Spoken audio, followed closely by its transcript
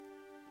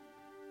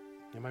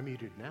Am I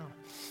muted now?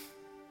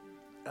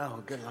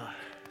 Oh, good Lord.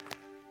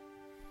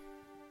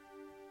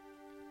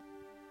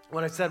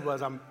 What I said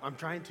was I'm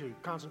trying to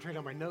concentrate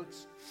on my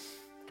notes,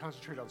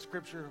 concentrate on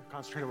Scripture,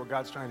 concentrate on what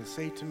God's trying to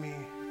say to me.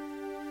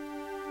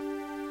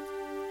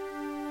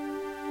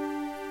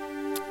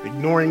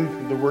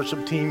 Ignoring the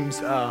worship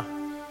team's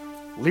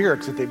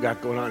lyrics that they've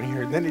got going on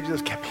here. And then it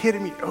just kept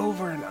hitting me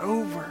over and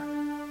over.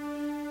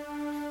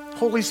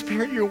 Holy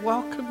Spirit, you're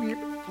welcome here.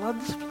 Flood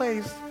this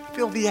place.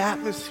 Fill the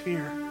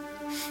atmosphere.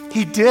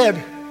 He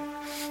did.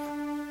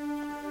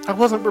 I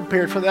wasn't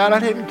prepared for that. I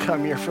didn't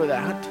come here for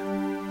that.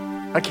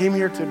 I came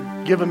here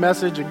to give a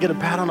message and get a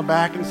pat on the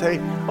back and say,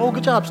 oh,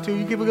 good job, Stu.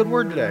 You gave a good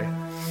word today.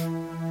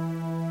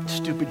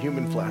 Stupid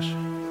human flesh.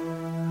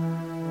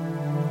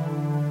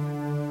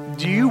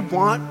 Do you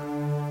want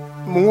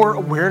more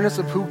awareness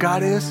of who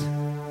God is?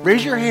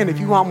 Raise your hand if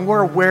you want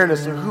more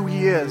awareness of who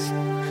He is.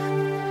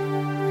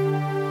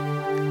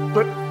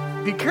 But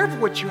be careful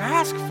what you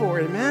ask for,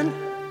 amen?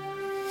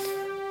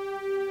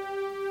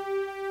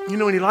 You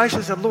know, when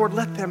Elisha said, Lord,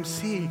 let them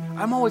see.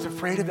 I'm always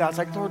afraid of that. It's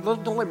like, Lord,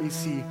 don't let me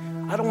see.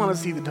 I don't want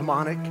to see the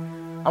demonic.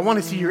 I want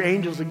to see your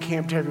angels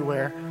encamped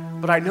everywhere.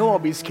 But I know I'll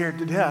be scared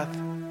to death.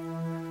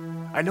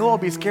 I know I'll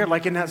be scared,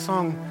 like in that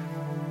song,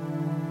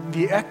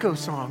 the Echo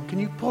song. Can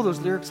you pull those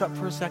lyrics up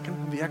for a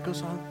second, the Echo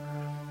song?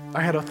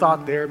 I had a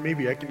thought there.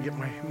 Maybe I can get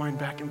my mind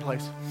back in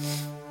place.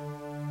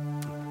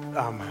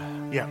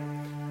 Yeah.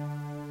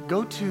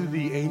 Go to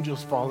the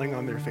angels falling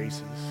on their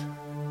faces.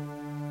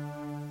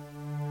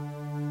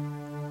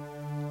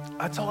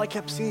 That's all I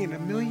kept seeing,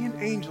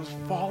 1,000,000 angels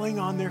falling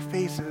on their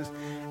faces,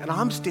 and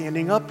I'm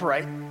standing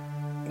upright,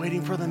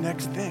 waiting for the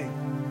next thing.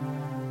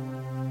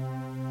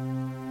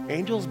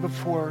 Angels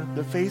before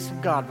the face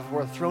of God,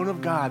 before the throne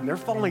of God, and they're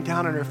falling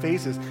down on their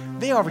faces.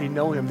 They already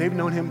know Him. They've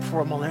known Him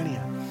for a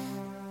millennia.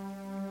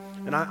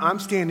 And I'm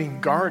standing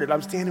guarded.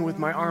 I'm standing with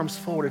my arms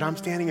folded. I'm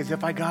standing as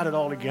if I got it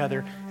all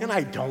together, and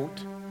I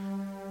don't.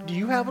 Do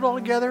you have it all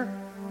together?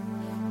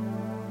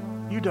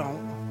 You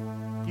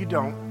don't. You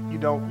don't. You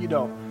don't. You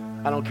don't.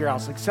 I don't care how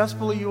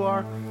successful you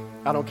are.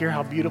 I don't care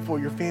how beautiful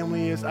your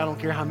family is. I don't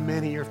care how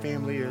many your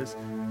family is.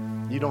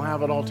 You don't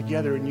have it all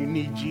together, and you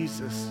need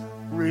Jesus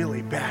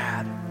really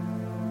bad.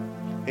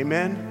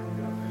 Amen?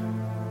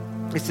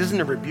 This isn't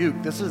a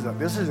rebuke. This is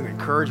an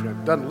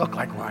encouragement. It doesn't look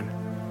like one.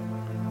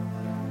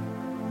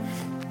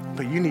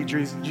 But you need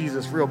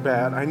Jesus real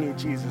bad. I need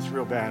Jesus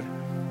real bad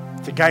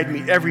to guide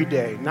me every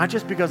day, not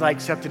just because I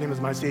accepted Him as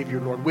my Savior,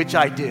 Lord, which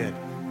I did,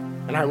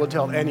 and I will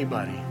tell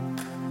anybody.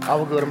 I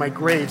will go to my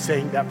grave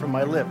saying that from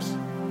my lips.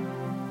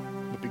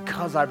 But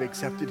because I've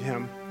accepted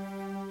Him,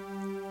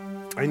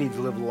 I need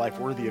to live a life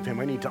worthy of Him.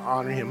 I need to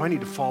honor Him. I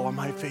need to fall on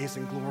my face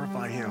and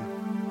glorify Him.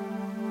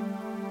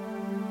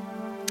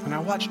 And I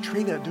watched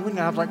Trina doing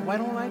that. I was like, why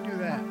don't I do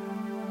that?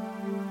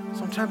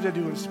 Sometimes I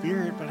do in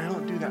spirit, but I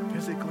don't do that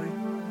physically.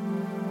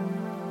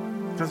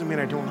 Doesn't mean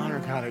I don't honor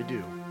God, I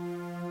do.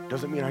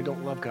 Doesn't mean I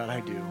don't love God,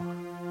 I do.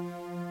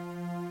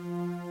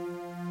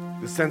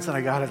 The sense that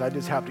I got is I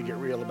just have to get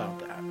real about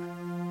that.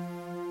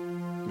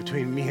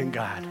 Between me and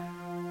God.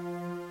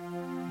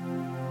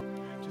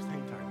 Just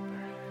hang tight up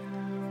there.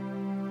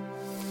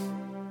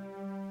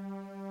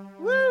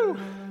 Woo!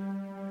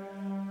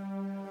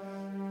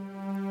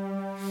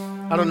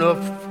 I don't know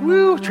if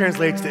woo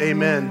translates to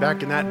amen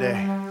back in that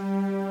day.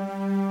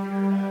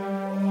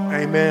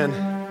 Amen.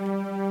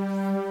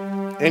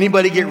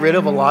 Anybody get rid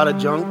of a lot of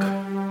junk?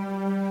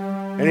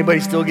 Anybody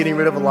still getting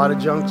rid of a lot of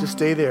junk? Just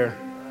stay there.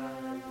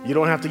 You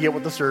don't have to get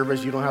with the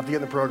service. You don't have to get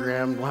in the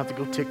program. You don't have to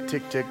go tick,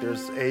 tick, tick.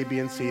 There's A, B,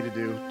 and C to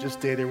do. Just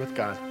stay there with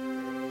God.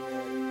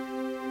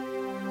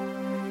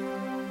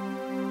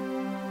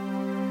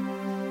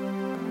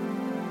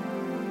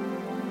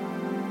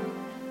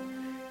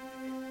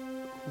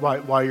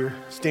 While you're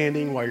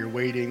standing, while you're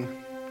waiting,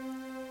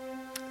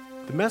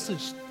 the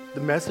message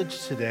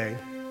today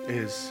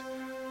is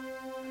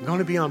going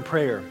to be on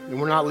prayer, and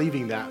we're not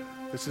leaving that.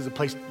 This is a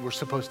place we're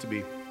supposed to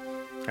be.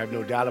 I have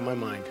no doubt in my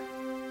mind.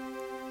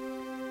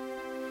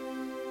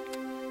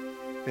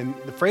 And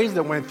the phrase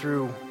that went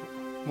through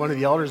one of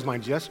the elders'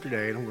 minds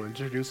yesterday, and I'm going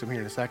to introduce him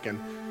here in a second,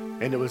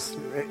 and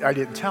I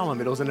didn't tell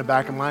him, it was in the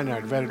back of mine, and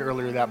I'd read it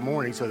earlier that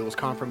morning, so it was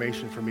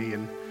confirmation for me,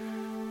 and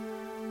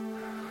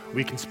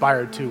we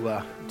conspired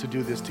to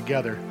do this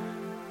together.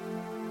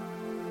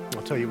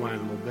 I'll tell you why in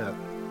a little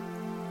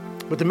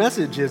bit. But the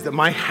message is that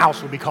my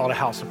house will be called a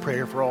house of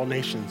prayer for all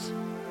nations.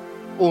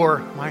 Or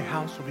my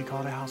house will be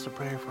called a house of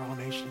prayer for all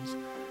nations.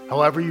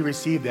 However you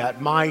receive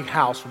that, my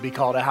house will be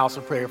called a house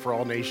of prayer for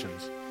all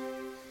nations.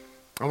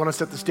 I want to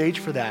set the stage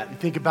for that and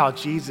think about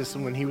Jesus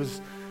and when He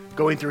was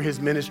going through His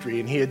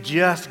ministry and He had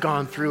just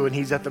gone through and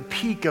He's at the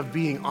peak of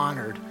being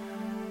honored.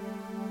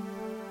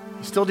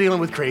 He's still dealing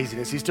with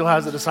craziness. He still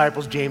has the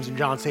disciples, James and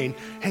John, saying,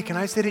 hey, can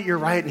I sit at your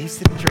right? And he's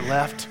sitting at your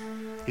left.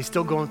 He's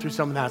still going through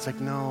some of that. It's like,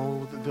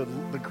 no,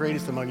 the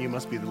greatest among you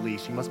must be the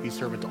least. You must be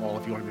servant to all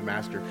if you want to be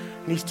master.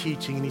 And he's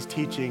teaching and he's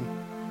teaching.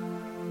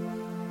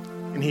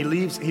 And he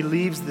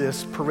leaves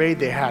this parade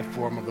they had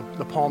for him of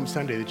the Palm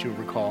Sunday that you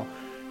recall.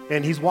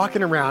 And he's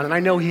walking around, and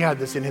I know he had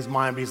this in his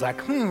mind, but he's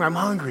like, I'm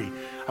hungry.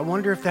 I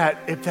wonder if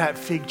that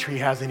fig tree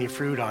has any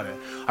fruit on it.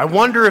 I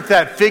wonder if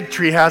that fig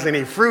tree has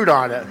any fruit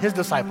on it. His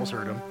disciples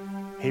heard him.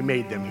 He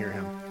made them hear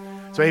him.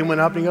 So he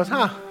went up and he goes,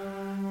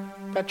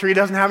 that tree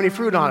doesn't have any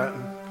fruit on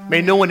it.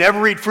 May no one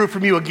ever eat fruit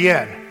from you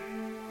again.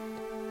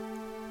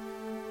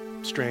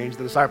 Strange.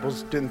 The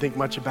disciples didn't think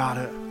much about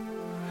it.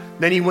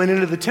 Then he went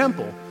into the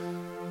temple.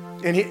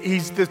 And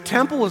the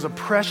temple was a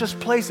precious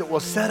place. It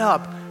was set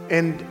up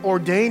and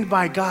ordained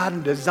by God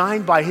and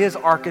designed by his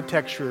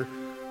architecture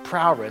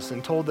prowess,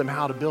 and told them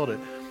how to build it.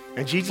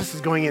 And Jesus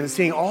is going in and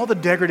seeing all the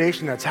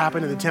degradation that's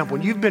happened in the temple.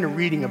 And you've been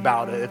reading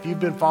about it. If you've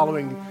been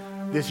following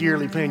this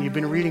yearly plan, you've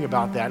been reading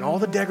about that and all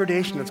the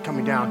degradation that's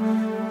coming down.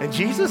 And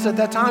Jesus at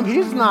that time,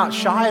 he's not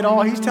shy at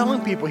all. He's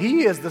telling people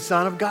he is the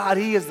Son of God.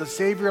 He is the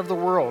Savior of the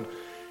world.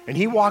 And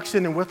he walks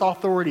in and with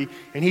authority,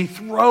 and he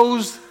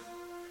throws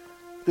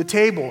the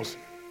tables.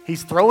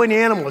 He's throwing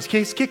animals.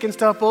 He's kicking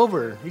stuff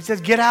over. He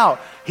says, get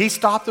out. He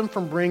stopped them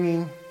from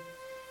bringing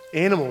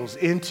animals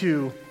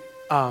into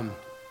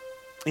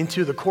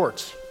the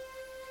courts,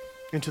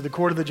 into the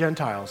court of the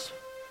Gentiles.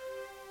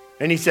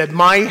 And he said,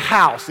 my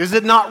house, is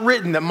it not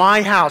written that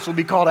my house will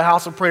be called a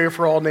house of prayer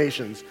for all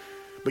nations?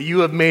 But you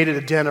have made it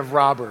a den of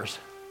robbers.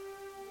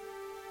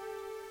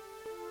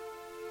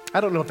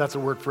 I don't know if that's a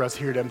word for us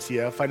here at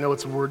MCF. I know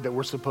it's a word that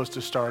we're supposed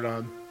to start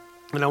on.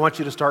 And I want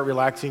you to start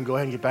relaxing. Go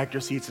ahead and get back to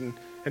your seats and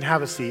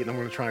have a seat. And I'm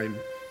going to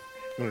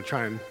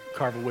try and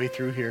carve a way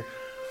through here.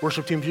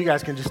 Worship team, if you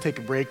guys can just take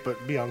a break,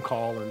 but be on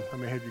call, and I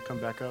may have you come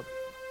back up.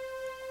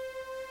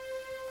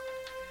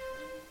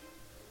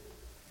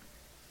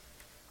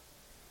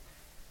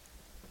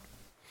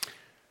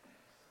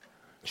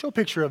 Show a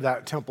picture of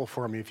that temple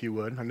for me, if you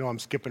would. I know I'm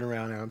skipping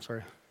around now. I'm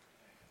sorry.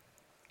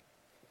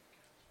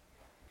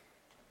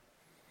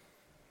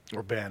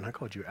 Or Ben. I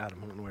called you Adam.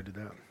 I don't know why I did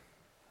that.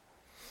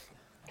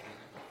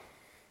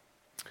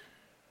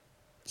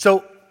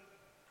 So,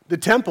 the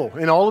temple,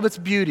 in all of its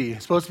beauty,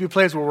 is supposed to be a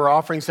place where we're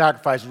offering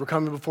sacrifices. We're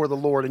coming before the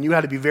Lord, and you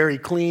had to be very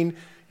clean.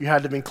 You had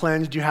to have been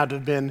cleansed. You had to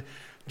have been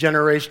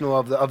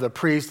generational of the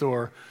priest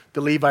or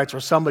the Levites or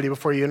somebody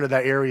before you enter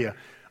that area.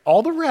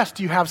 All the rest,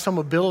 you have some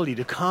ability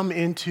to come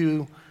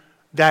into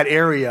that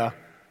area.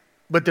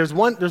 But there's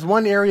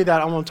one area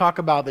that I want to talk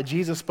about that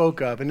Jesus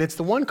spoke of, and it's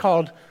the one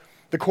called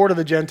the court of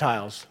the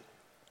Gentiles.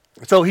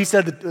 So he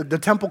said the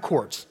temple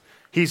courts.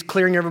 He's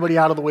clearing everybody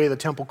out of the way of the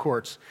temple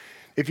courts.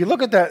 If you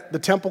look at the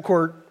temple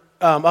court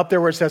up there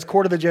where it says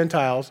court of the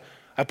Gentiles,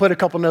 I put a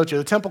couple notes here.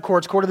 The temple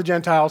courts, court of the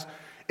Gentiles,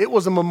 it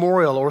was a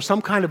memorial or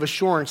some kind of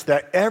assurance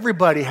that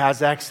everybody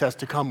has access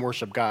to come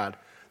worship God.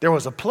 There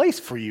was a place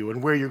for you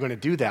and where you're going to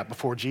do that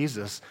before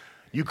Jesus.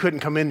 You couldn't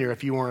come in there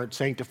if you weren't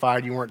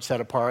sanctified, you weren't set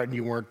apart, and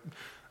you weren't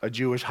a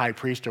Jewish high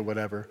priest or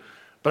whatever.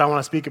 But I want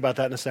to speak about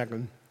that in a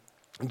second.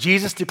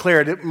 Jesus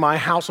declared, my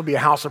house will be a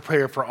house of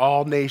prayer for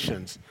all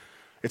nations.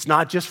 It's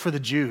not just for the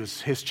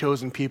Jews, his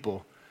chosen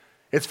people.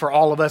 It's for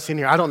all of us in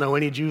here. I don't know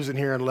any Jews in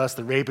here unless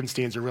the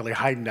Ravensteins are really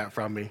hiding that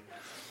from me.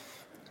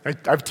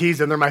 I've teased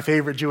them. They're my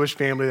favorite Jewish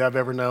family that I've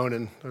ever known.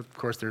 And of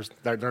course,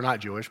 they're not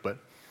Jewish, but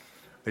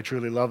they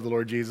truly love the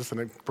Lord Jesus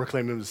and they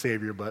proclaim him as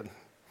Savior, but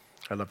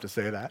I love to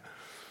say that.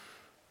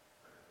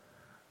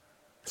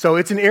 So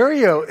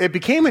it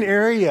became an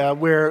area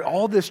where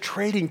all this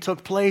trading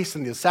took place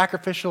and the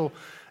sacrificial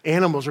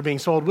animals were being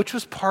sold, which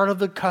was part of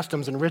the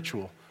customs and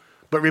ritual.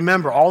 But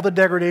remember, all the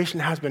degradation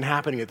has been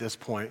happening at this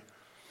point.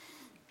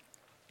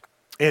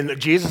 And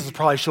Jesus is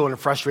probably showing a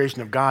frustration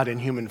of God in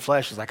human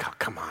flesh. He's like, oh,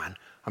 come on,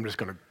 I'm just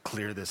going to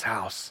clear this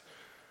house.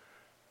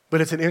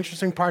 But it's an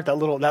interesting part, that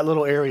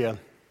little area.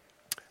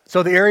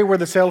 So the area where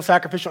the sale of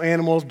sacrificial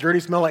animals, dirty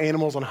smell of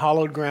animals on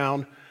hallowed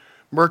ground,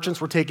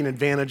 merchants were taking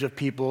advantage of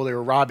people. They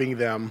were robbing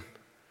them.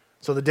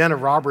 So the den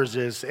of robbers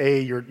is,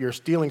 you're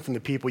stealing from the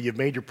people. You've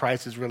made your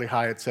prices really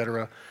high, et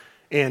cetera.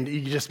 And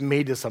you just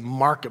made this a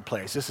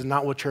marketplace. This is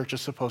not what church is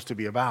supposed to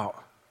be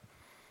about.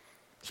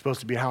 It's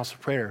supposed to be a house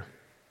of prayer.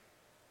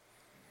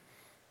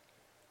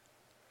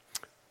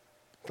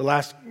 The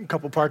last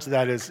couple parts of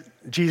that is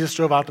Jesus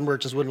drove out the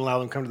merchants, wouldn't allow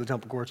them to come to the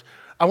temple courts.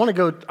 I want to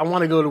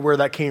go to where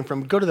that came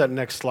from. Go to that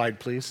next slide,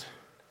 please.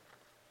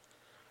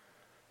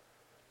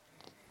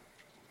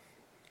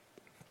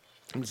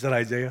 Is that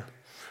Isaiah?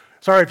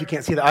 Sorry if you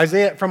can't see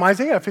that. From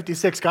Isaiah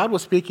 56, God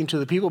was speaking to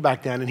the people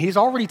back then, and he's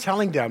already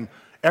telling them,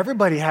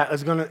 everybody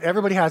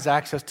has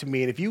access to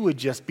me, and if you would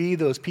just be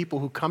those people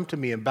who come to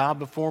me and bow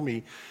before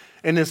me.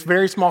 In this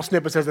very small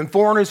snippet says, and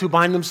foreigners who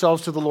bind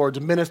themselves to the Lord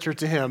to minister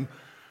to him,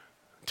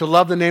 to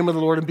love the name of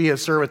the Lord and be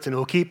his servants, and who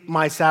will keep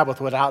my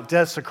Sabbath without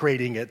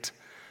desecrating it,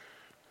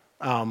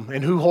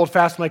 and who hold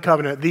fast my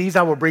covenant, these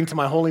I will bring to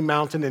my holy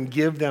mountain and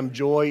give them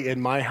joy in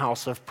my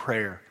house of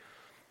prayer.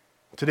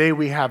 Today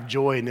we have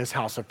joy in this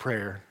house of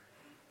prayer,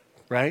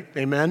 right?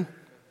 Amen?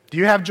 Do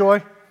you have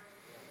joy?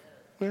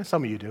 Yeah,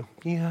 some of you do.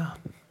 Yeah.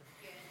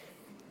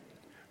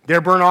 Their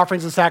burnt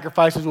offerings and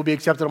sacrifices will be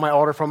accepted on my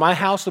altar, for my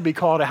house will be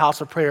called a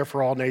house of prayer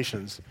for all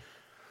nations.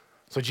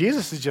 So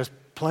Jesus is just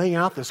playing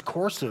out this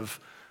course of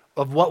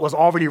what was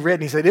already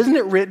written. He said, isn't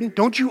it written?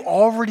 Don't you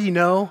already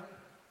know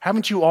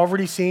Haven't you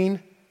already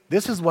seen?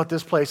 This is what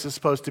this place is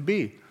supposed to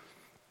be.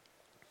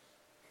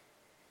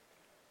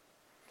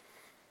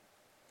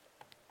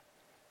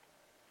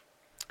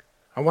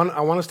 I want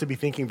us to be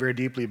thinking very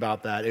deeply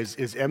about that. Is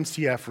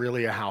MCF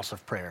really a house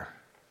of prayer?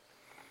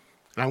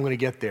 And I'm going to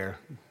get there.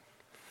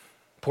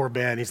 Poor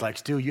Ben, he's like,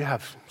 Stu, you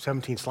have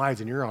 17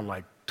 slides and you're on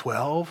like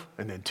 12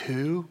 and then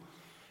 2.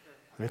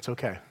 And it's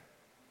okay.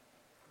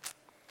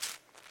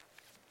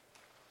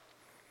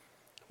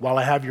 While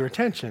I have your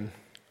attention,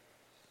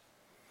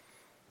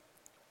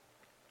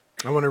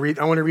 I want to read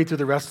through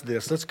the rest of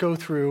this. Let's go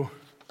through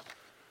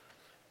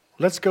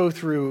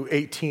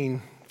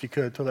 18, if you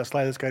could. Tell that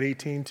slide that's got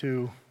 18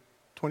 to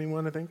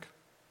 21, I think.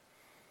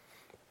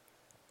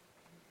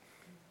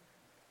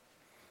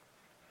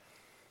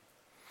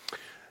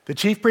 The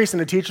chief priests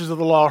and the teachers of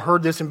the law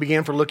heard this and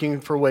began looking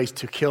for ways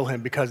to kill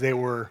him because they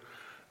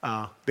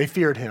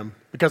feared him,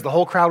 because the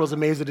whole crowd was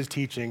amazed at his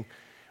teaching.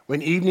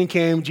 When evening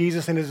came,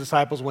 Jesus and his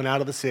disciples went out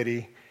of the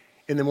city.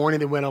 In the morning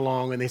they went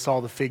along and they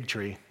saw the fig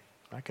tree.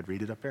 I could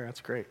read it up there.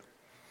 That's great.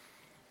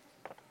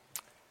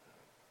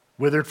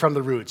 Withered from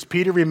the roots.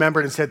 Peter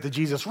remembered and said to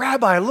Jesus,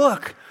 Rabbi,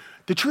 look,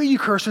 the tree you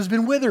cursed has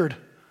been withered.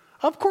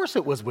 Of course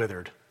it was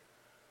withered.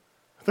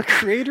 The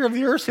creator of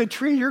the earth said,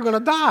 tree, you're going to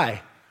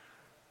die.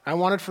 I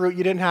wanted fruit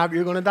you didn't have,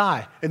 you're going to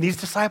die. And these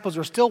disciples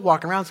were still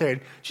walking around saying,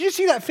 did you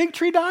see that fig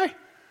tree die?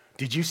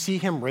 Did you see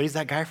him raise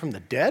that guy from the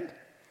dead?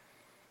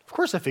 Of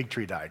course a fig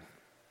tree died.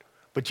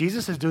 But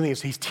Jesus is doing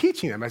this. He's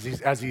teaching them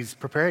as he's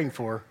preparing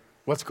for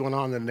what's going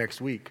on in the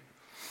next week.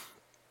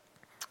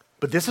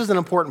 But this is an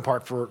important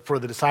part for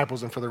the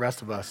disciples and for the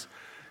rest of us.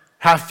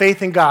 Have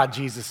faith in God,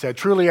 Jesus said.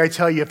 Truly, I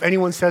tell you, if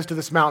anyone says to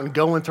this mountain,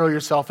 go and throw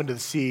yourself into the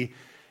sea,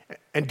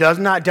 and does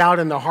not doubt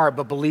in the heart,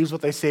 but believes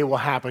what they say will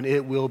happen,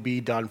 it will be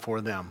done for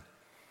them.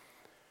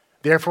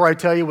 Therefore, I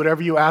tell you,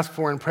 whatever you ask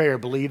for in prayer,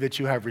 believe that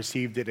you have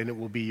received it, and it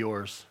will be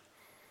yours.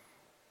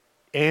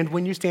 And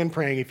when you stand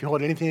praying, if you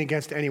hold anything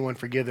against anyone,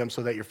 forgive them,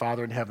 so that your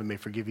Father in heaven may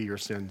forgive you your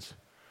sins.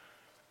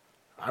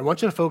 I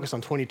want you to focus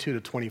on 22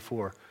 to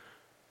 24.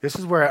 This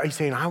is where he's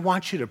saying, I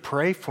want you to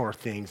pray for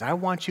things. I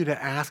want you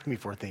to ask me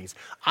for things.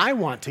 I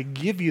want to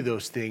give you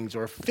those things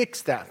or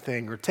fix that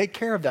thing or take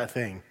care of that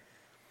thing.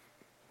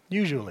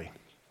 Usually.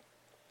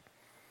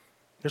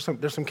 There's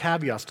some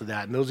caveats to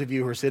that. And those of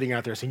you who are sitting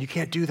out there saying, you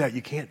can't do that.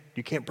 You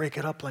can't break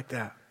it up like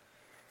that.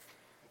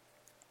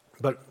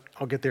 But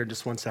I'll get there in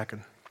just one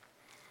second.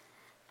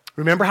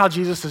 Remember how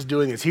Jesus is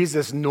doing this. He's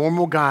this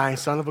normal guy,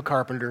 son of a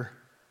carpenter.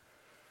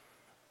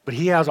 But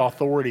he has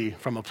authority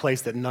from a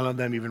place that none of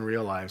them even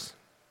realize.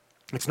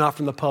 It's not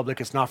from the public.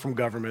 It's not from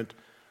government.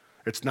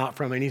 It's not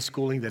from any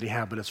schooling that he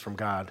had, but it's from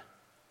God.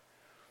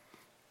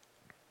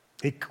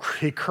 He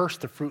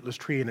cursed the fruitless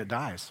tree and it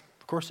dies.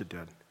 Of course it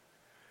did.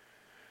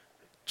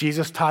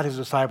 Jesus taught his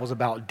disciples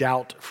about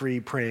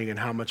doubt-free praying and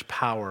how much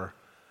power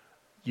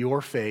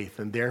your faith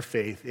and their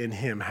faith in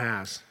him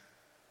has.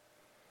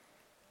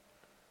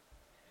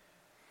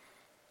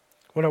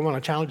 What I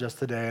want to challenge us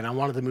today, and I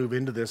wanted to move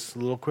into this a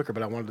little quicker,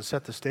 but I wanted to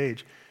set the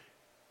stage,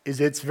 is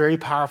it's very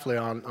powerfully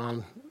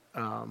on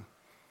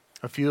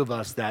a few of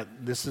us that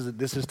this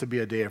is to be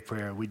a day of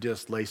prayer. We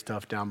just lay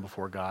stuff down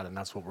before God, and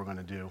that's what we're going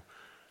to do.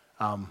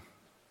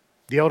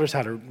 The elders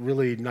had a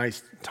really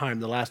nice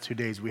time. The last 2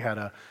 days, we had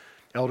a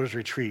elders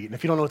retreat. And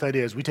if you don't know what that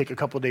is, we take a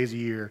couple of days a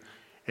year,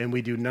 and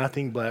we do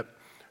nothing but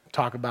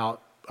talk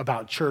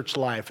about church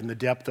life and the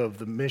depth of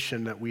the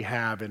mission that we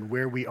have and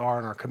where we are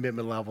in our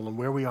commitment level and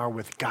where we are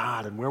with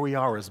God and where we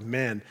are as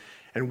men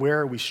and where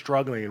are we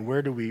struggling and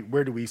where do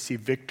we see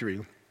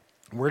victory?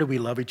 Where do we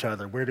love each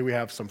other? Where do we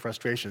have some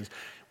frustrations?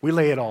 We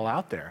lay it all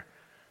out there.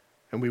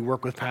 And we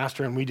work with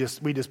pastor and we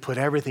just put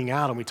everything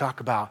out and we talk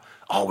about,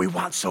 we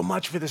want so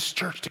much for this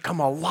church to come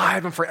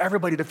alive and for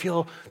everybody to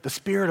feel the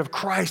Spirit of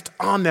Christ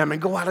on them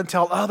and go out and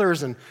tell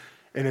others. And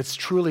it's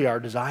truly our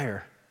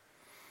desire.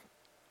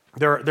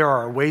 There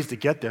are ways to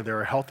get there. There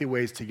are healthy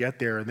ways to get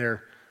there. And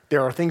there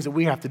are things that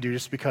we have to do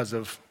just because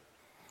of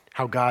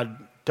how God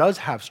does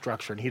have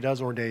structure and he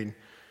does ordain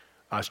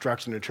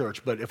structure in the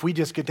church. But if we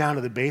just get down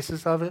to the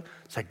basis of it,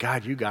 it's like,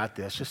 God, you got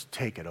this. Just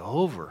take it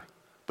over.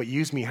 But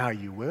use me how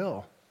you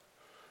will.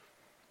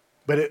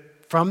 But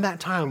from that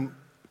time,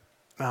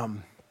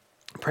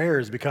 prayer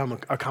has become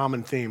a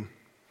common theme.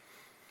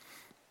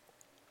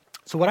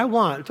 So what I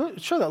want,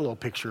 show that little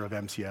picture of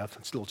MCF.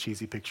 It's a little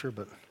cheesy picture,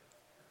 but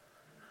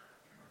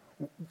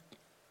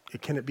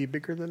can it be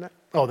bigger than that?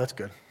 Oh, that's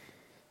good.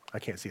 I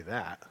can't see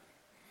that.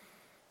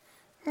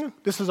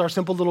 This is our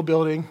simple little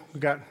building. We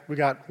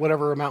got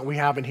whatever amount we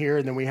have in here,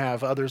 and then we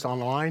have others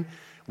online.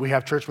 We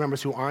have church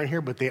members who aren't here,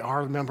 but they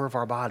are a member of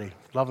our body.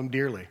 Love them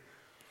dearly.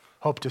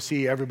 Hope to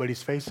see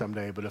everybody's face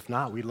someday, but if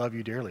not, we love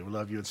you dearly. We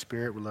love you in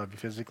spirit. We love you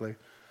physically.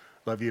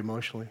 Love you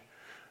emotionally.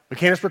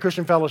 Mechanicsburg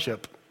Christian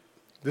Fellowship.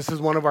 This is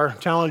one of our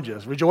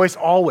challenges. Rejoice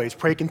always.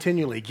 Pray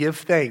continually. Give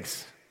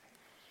thanks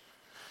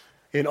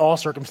in all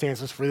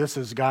circumstances, for this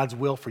is God's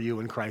will for you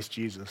in Christ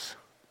Jesus.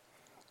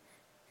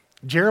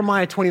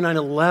 Jeremiah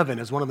 29:11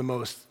 is one of the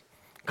most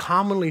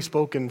commonly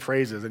spoken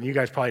phrases, and you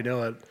guys probably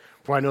know it,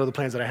 For I know the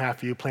plans that I have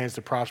for you, plans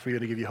to prosper you,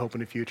 to give you hope in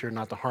the future,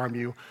 not to harm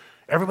you.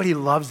 Everybody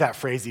loves that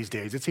phrase these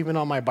days. It's even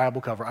on my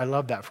Bible cover. I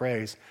love that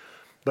phrase.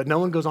 But no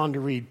one goes on to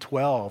read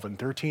 12 and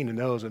 13 and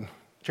those. And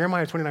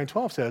Jeremiah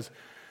 29:12 says,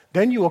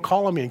 then you will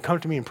call on me and come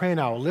to me and pray, and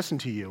I will listen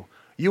to you.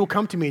 You will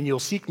come to me and you'll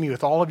seek me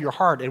with all of your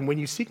heart. And when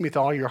you seek me with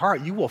all your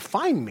heart, you will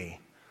find me.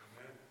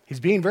 He's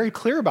being very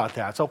clear about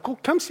that. So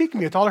come seek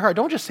me with all your heart.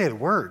 Don't just say the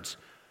words.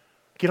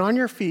 Get on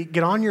your feet,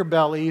 get on your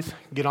bellies,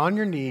 get on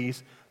your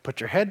knees, put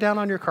your head down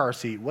on your car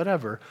seat,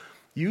 whatever.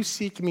 You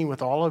seek me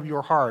with all of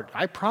your heart.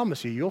 I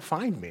promise you, you'll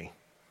find me.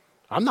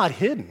 I'm not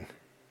hidden.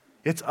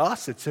 It's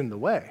us that's in the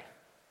way.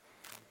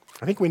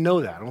 I think we know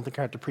that. I don't think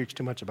I have to preach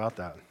too much about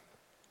that.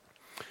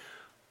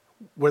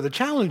 Where the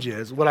challenge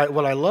is, what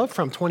I love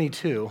from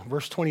 22,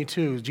 verse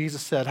 22,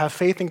 Jesus said, have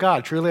faith in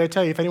God. Truly I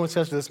tell you, if anyone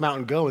says to this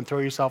mountain, go and throw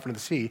yourself into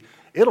the sea,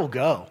 it'll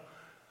go.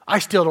 I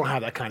still don't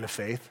have that kind of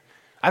faith.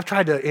 I've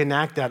tried to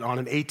enact that on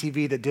an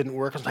ATV that didn't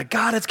work. I was like,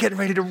 God, it's getting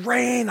ready to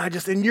rain.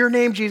 In your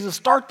name, Jesus,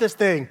 start this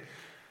thing.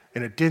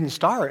 And it didn't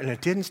start, and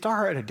it didn't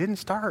start, and it didn't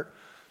start.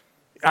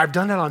 I've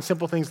done that on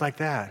simple things like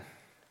that.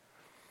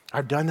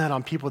 I've done that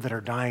on people that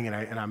are dying,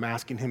 and I'm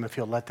asking him if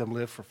he'll let them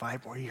live for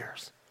 5 more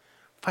years,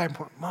 5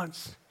 more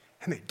months,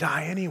 and they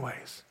die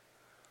anyways.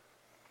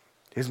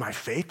 Is my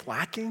faith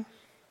lacking?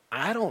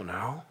 I don't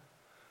know.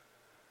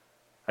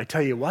 I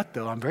tell you what,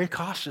 though, I'm very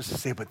cautious to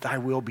say, but thy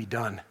will be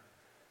done.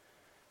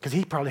 Because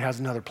he probably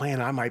has another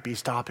plan. I might be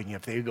stopping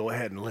if they go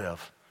ahead and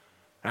live.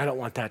 I don't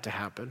want that to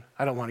happen.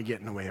 I don't want to get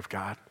in the way of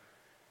God.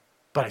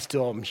 But I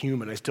still am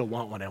human. I still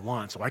want what I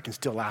want, so I can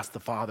still ask the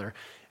Father.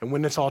 And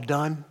when it's all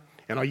done,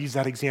 and I'll use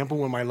that example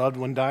when my loved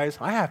one dies,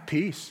 I have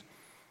peace.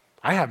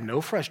 I have no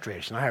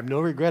frustration. I have no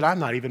regret. I'm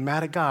not even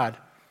mad at God.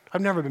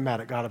 I've never been mad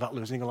at God about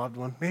losing a loved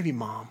one. Maybe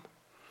Mom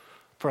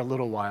for a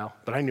little while,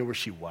 but I knew where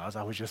she was.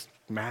 I was just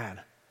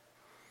mad.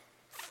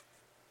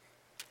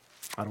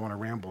 I don't want to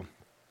ramble.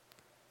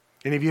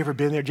 Any of you ever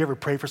been there? Did you ever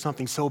pray for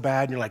something so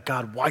bad and you're like,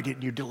 God, why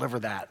didn't you deliver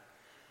that?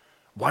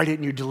 Why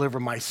didn't you deliver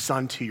my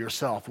son to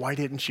yourself? Why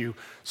didn't you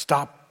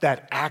stop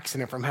that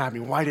accident from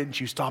happening? Why didn't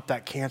you stop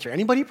that cancer?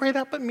 Anybody pray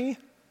that but me?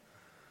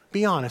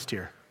 Be honest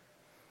here.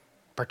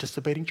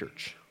 Participating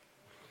church.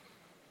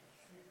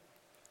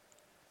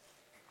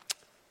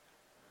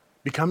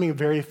 Becoming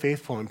very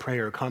faithful in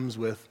prayer comes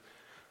with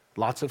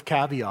lots of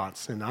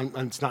caveats, and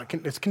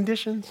it's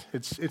conditions.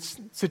 It's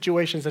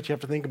situations that you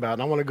have to think about,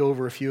 and I want to go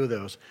over a few of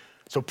those.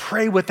 So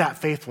pray with that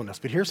faithfulness.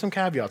 But here's some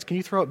caveats. Can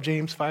you throw up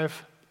James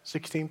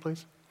 5:16,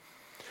 please?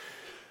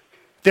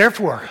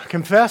 Therefore,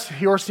 confess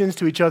your sins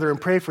to each other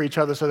and pray for each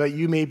other so that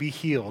you may be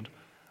healed.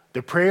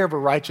 The prayer of a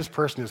righteous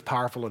person is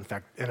powerful and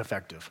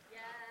effective.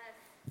 Yes.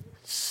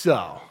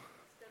 So,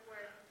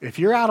 if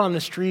you're out on the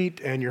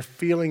street and you're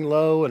feeling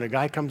low and a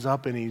guy comes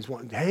up and he's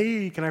wanting,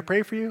 hey, can I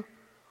pray for you?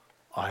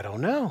 I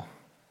don't know.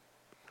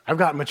 I've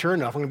gotten mature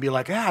enough. I'm going to be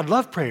like, yeah, I'd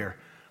love prayer.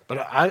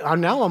 But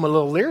I'm a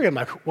little leery. I'm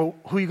like, well,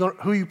 who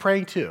are you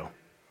praying to?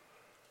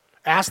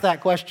 Ask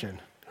that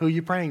question. Who are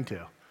you praying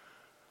to?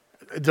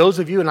 Those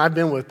of you, and I've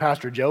been with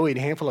Pastor Joey and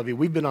a handful of you,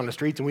 we've been on the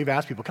streets and we've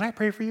asked people, can I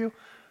pray for you?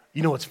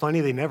 You know what's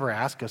funny? They never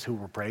ask us who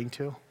we're praying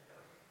to.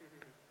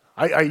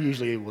 I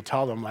usually will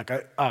tell them, like,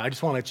 I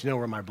just want to let you know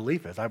where my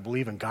belief is. I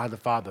believe in God the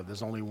Father.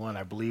 There's only one.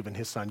 I believe in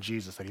his son,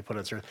 Jesus, that he put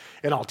on this earth.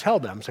 And I'll tell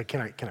them, say,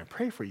 can I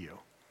pray for you?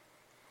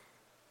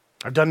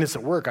 I've done this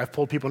at work. I've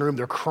pulled people in the room.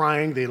 They're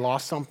crying. They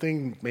lost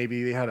something.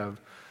 Maybe they had a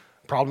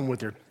problem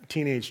with their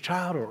teenage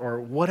child or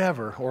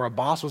whatever. Or a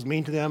boss was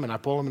mean to them, and I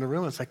pull them in the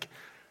room. And it's like,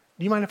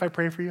 do you mind if I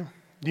pray for you?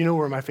 Do you know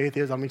where my faith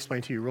is? I'm going to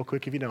explain to you real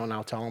quick. If you don't,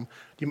 I'll tell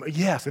them.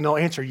 Yes, and they'll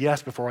answer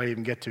yes before I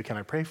even get to, can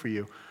I pray for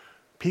you?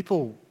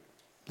 People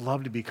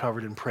love to be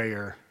covered in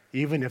prayer,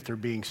 even if they're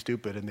being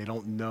stupid and they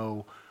don't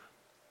know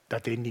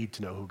that they need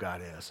to know who God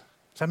is.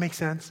 Does that make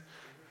sense?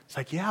 It's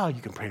like, yeah,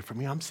 you can pray for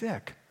me. I'm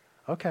sick.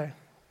 Okay,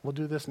 we'll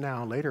do this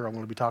now. Later, I'm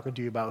going to be talking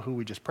to you about who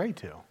we just prayed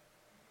to.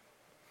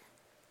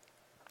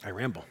 I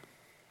ramble.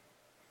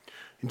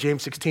 In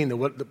James 16,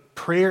 the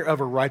prayer of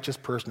a righteous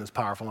person is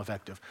powerful and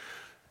effective.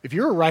 If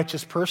you're a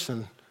righteous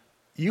person,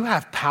 you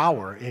have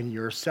power in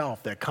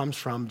yourself that comes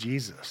from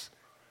Jesus.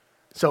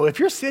 So if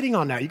you're sitting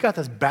on that, you got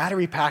this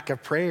battery pack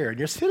of prayer, and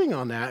you're sitting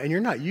on that, and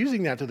you're not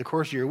using that through the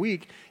course of your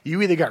week,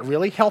 you either got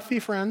really healthy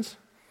friends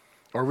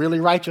or really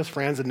righteous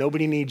friends, and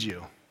nobody needs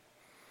you.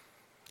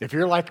 If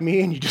you're like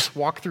me and you just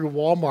walk through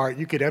Walmart,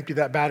 you could empty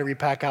that battery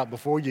pack out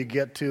before you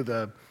get to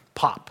the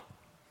pop.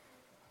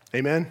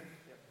 Amen?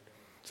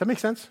 Does that make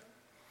sense?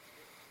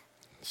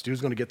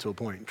 Stu's going to get to a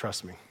point,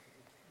 trust me.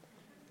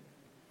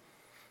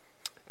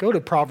 Go to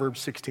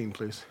Proverbs 16,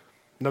 please.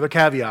 Another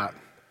caveat.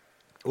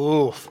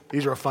 Oof,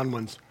 these are fun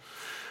ones.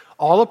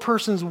 All a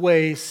person's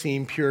ways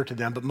seem pure to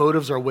them, but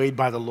motives are weighed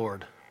by the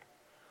Lord.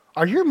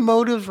 Are your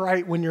motives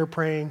right when you're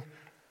praying?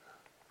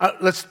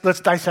 Let's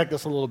dissect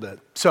this a little bit.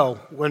 So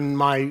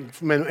when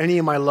any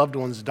of my loved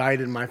ones died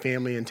in my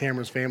family and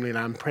Tamara's family, and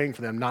I'm praying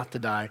for them not to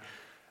die,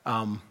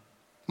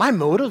 my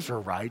motives are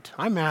right.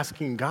 I'm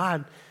asking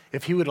God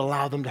if he would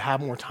allow them to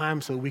have more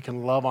time so we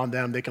can love on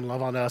them, they can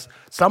love on us,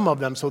 some of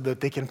them so that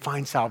they can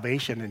find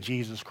salvation in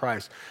Jesus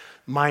Christ.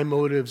 my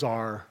motives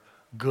are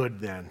good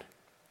then.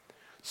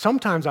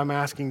 Sometimes I'm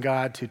asking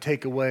God to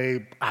take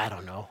away, I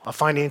don't know, a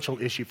financial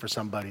issue for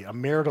somebody, a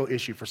marital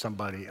issue for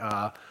somebody,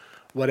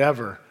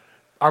 whatever.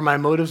 Are my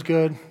motives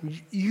good?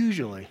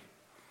 Usually.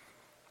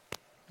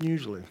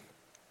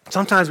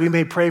 Sometimes we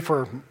may pray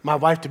for my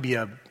wife to be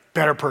a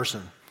better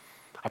person.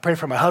 I pray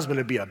for my husband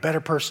to be a better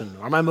person.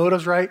 Are my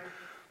motives right?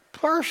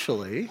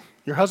 Partially.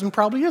 Your husband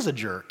probably is a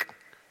jerk.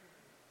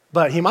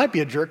 But he might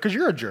be a jerk because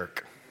you're a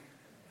jerk.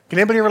 Can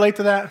anybody relate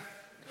to that?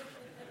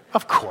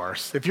 Of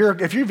course. If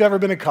you've ever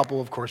been a couple,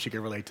 of course you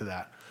can relate to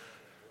that.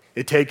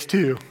 It takes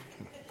two.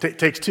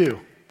 Takes two.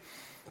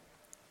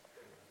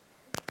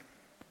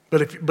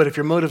 But if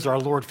your motives are,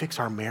 Lord, fix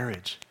our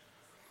marriage.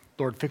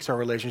 Lord, fix our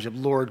relationship.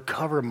 Lord,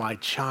 cover my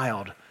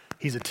child.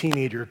 He's a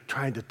teenager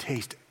trying to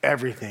taste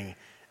everything,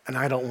 and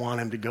I don't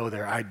want him to go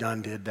there. I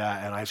done did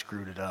that, and I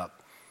screwed it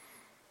up.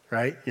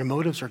 Right? Your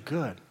motives are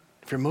good.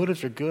 If your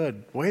motives are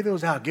good, weigh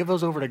those out. Give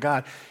those over to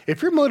God.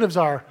 If your motives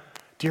are,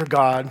 dear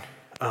God,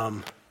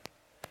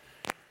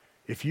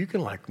 if you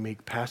can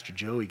make Pastor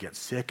Joey get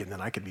sick and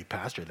then I could be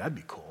pastor, that'd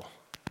be cool.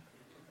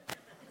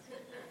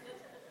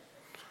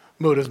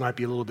 Motives might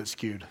be a little bit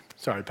skewed.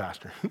 Sorry,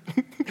 Pastor.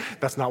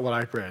 That's not what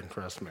I prayed,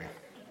 trust me.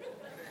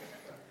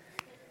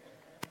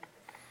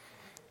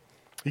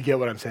 You get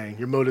what I'm saying?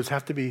 Your motives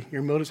have to be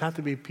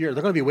pure.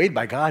 They're going to be weighed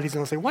by God. He's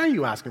going to say, why are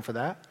you asking for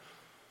that?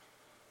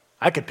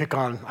 I could pick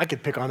on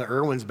the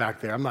Irwins back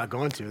there. I'm not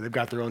going to. They've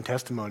got their own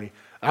testimony.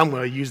 I'm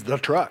going to use the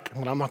truck,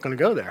 but I'm not going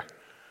to go there.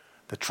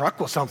 The truck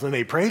was something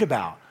they prayed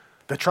about.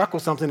 The truck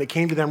was something that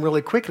came to them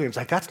really quickly. It's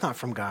like, that's not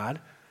from God.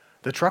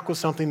 The truck was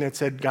something that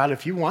said, God,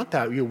 if you want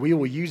that, we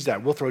will use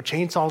that. We'll throw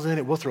chainsaws in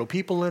it. We'll throw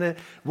people in it.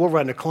 We'll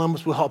run to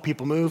Columbus. We'll help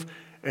people move.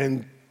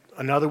 And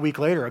another week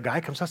later, a guy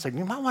comes out and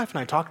says, my wife and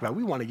I talked about it.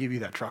 We want to give you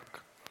that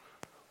truck.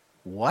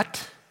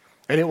 What?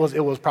 And it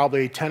was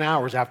probably 10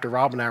 hours after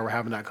Rob and I were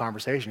having that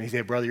conversation. He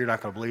said, brother, you're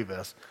not going to believe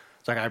this.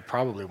 It's like, I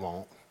probably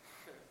won't.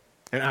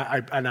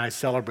 And I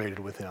celebrated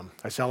with him.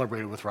 I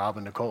celebrated with Rob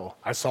and Nicole.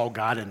 I saw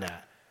God in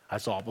that. I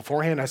saw it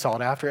beforehand, I saw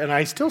it after, and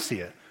I still see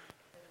it.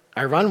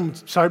 I run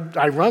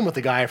with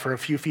the guy for a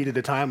few feet at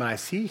a time, and I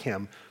see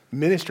him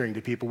ministering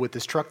to people with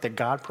this truck that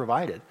God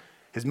provided.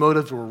 His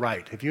motives were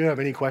right. If you have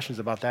any questions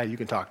about that, you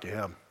can talk to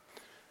him.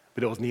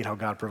 But it was neat how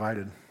God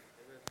provided.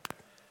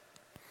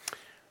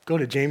 Go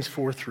to James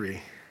 4:3.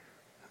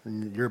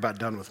 You're about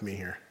done with me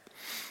here.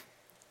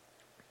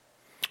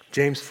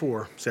 James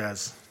 4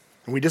 says,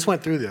 and we just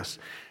went through this.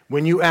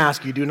 When you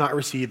ask, you do not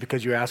receive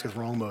because you ask with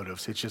wrong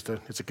motives.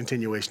 It's a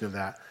continuation of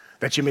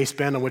that you may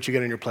spend on what you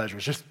get in your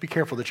pleasures. Just be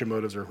careful that your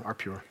motives are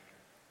pure.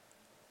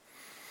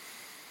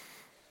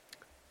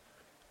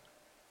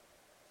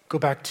 Go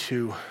back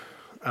to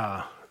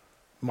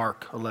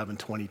Mark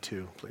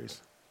 11:22,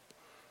 please.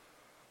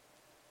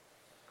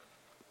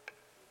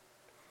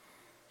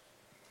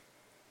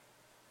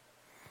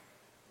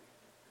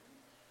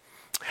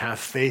 Have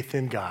faith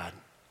in God.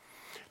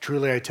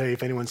 Truly, I tell you,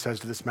 if anyone says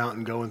to this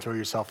mountain, go and throw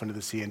yourself into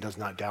the sea, and does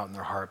not doubt in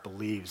their heart,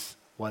 believes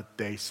what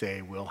they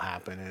say will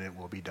happen, and it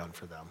will be done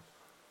for them.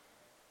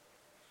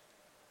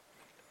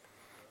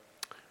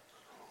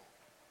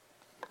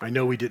 I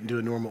know we didn't do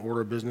a normal order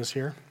of business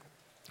here.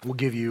 We'll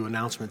give you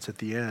announcements at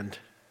the end.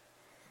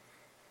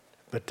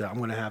 But I'm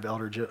going to have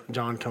Elder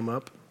John come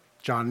up.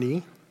 John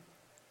Nee.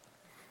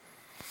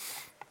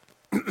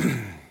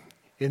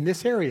 In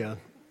this area,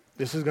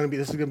 this is going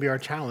to be our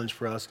challenge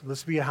for us.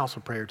 Let's be a house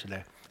of prayer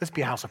today. Let's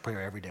be a house of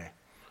prayer every day.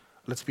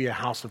 Let's be a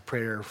house of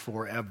prayer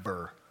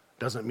forever.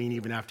 Doesn't mean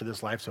even after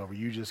this life's over.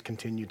 You just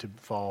continue to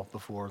fall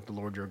before the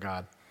Lord your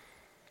God.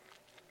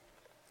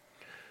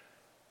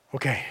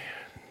 Okay,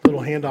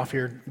 little handoff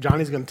here.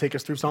 Johnny's going to take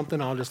us through something.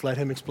 I'll just let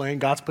him explain.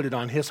 God's put it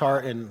on his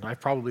heart, and I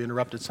probably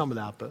interrupted some of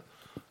that, but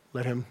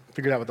let him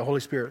figure it out with the Holy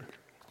Spirit.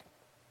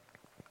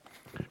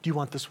 Do you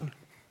want this one?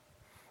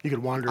 You could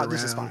wander around.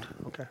 This is fine.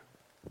 Okay.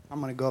 I'm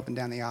going to go up and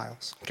down the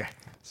aisles. Okay.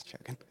 Just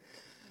checking.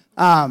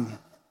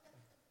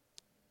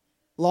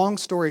 Long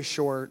story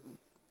short,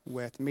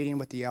 with meeting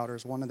with the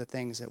elders, one of the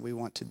things that we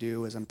want to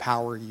do is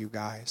empower you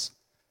guys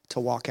to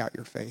walk out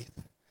your faith.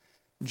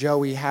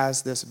 Joey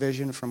has this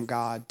vision from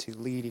God to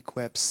lead,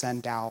 equip,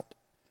 send out,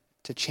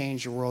 to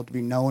change the world, to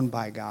be known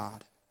by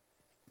God,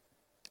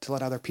 to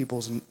let other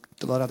people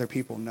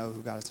know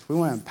who God is. We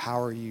want to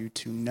empower you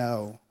to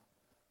know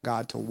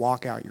God, to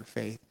walk out your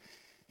faith.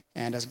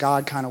 And as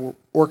God kind of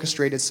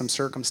orchestrated some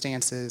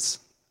circumstances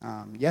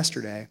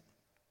yesterday,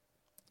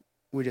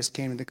 we just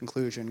came to the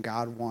conclusion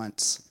God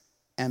wants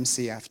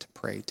MCF to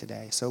pray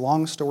today. So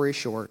long story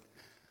short,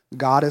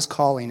 God is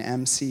calling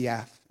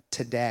MCF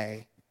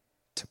today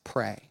to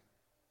pray.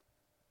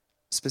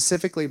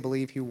 Specifically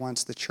believe he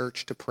wants the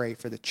church to pray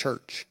for the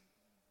church.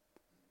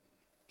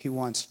 He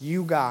wants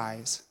you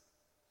guys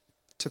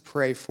to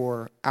pray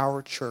for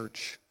our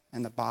church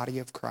and the body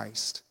of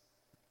Christ,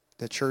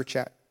 the church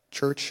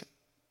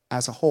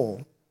as a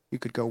whole. You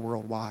could go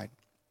worldwide.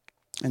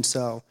 And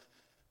so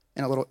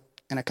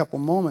in a couple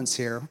moments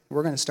here,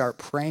 we're going to start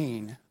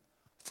praying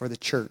for the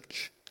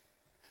church.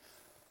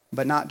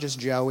 But not just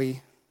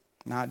Joey,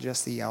 not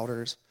just the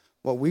elders.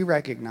 what we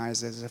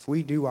recognize is if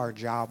we do our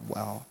job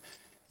well,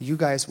 you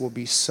guys will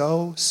be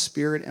so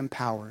spirit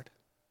empowered,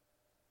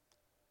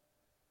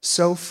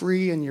 so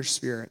free in your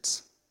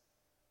spirits,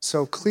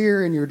 so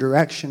clear in your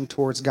direction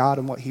towards God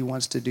and what he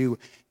wants to do,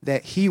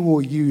 that he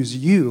will use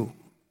you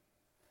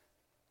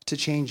to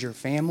change your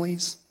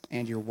families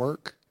and your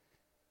work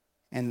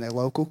and the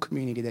local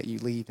community that you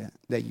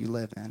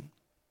live in.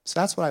 So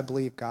that's what I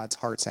believe God's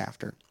heart's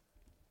after.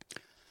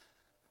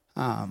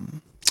 I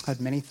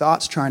had many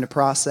thoughts trying to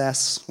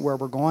process where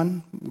we're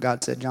going.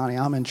 God said, Johnny,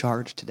 I'm in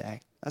charge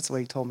today. That's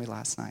what he told me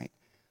last night.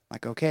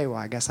 Like, okay, well,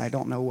 I guess I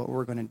don't know what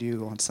we're going to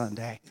do on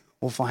Sunday.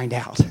 We'll find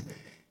out.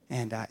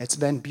 And it's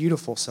been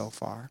beautiful so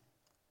far.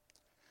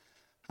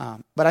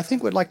 But I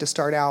think we'd like to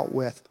start out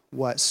with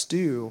what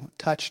Stu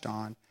touched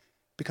on,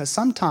 because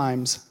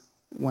sometimes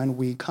when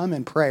we come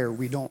in prayer,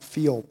 we don't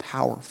feel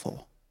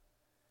powerful,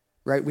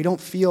 right? We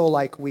don't feel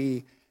like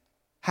we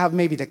have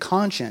maybe the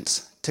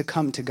conscience to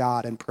come to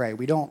God and pray.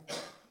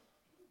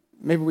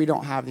 Maybe we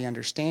don't have the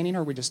understanding,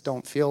 or we just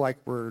don't feel like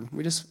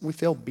we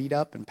feel beat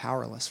up and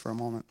powerless for a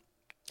moment.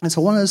 And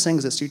so one of those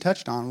things that Stu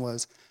touched on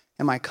was,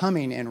 am I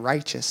coming in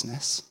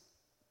righteousness?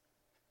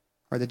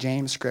 Or the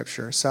James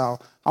scripture. So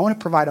I want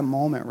to provide a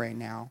moment right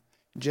now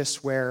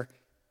just where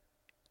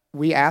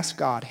we ask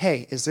God,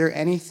 hey, is there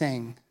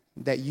anything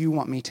that you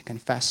want me to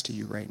confess to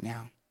you right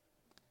now?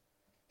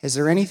 Is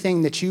there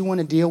anything that you want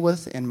to deal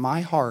with in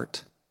my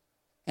heart?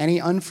 Any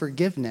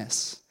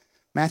unforgiveness?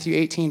 Matthew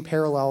 18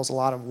 parallels a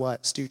lot of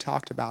what Stu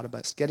talked about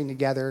us getting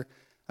together,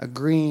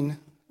 agreeing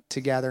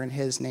together in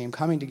his name,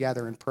 coming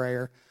together in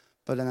prayer.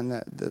 But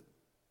then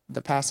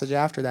the passage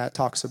after that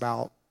talks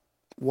about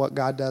what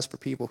God does for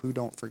people who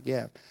don't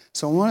forgive.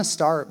 So I want to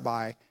start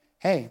by,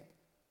 hey,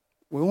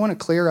 we want to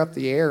clear up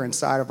the air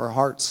inside of our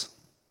hearts.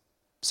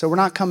 So we're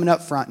not coming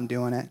up front and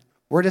doing it.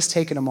 We're just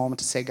taking a moment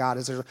to say, God,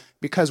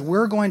 because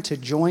we're going to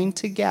join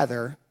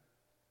together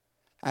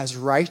as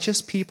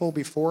righteous people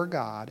before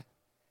God,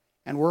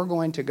 and we're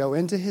going to go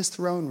into his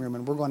throne room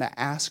and we're going to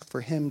ask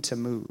for him to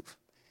move.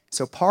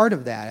 So part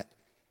of that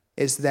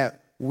is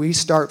that we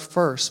start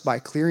first by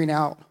clearing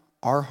out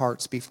our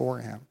hearts before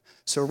him.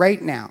 So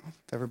right now,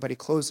 if everybody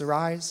close their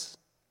eyes,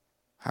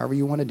 however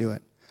you want to do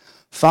it.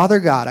 Father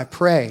God, I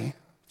pray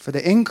for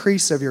the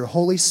increase of your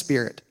Holy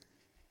Spirit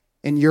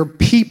in your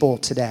people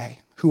today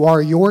who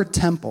are your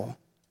temple.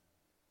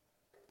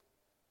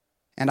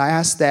 And I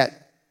ask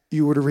that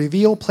you would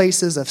reveal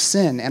places of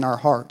sin in our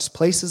hearts,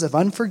 places of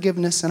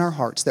unforgiveness in our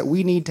hearts that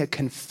we need to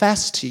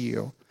confess to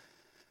you.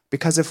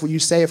 Because if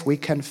we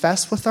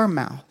confess with our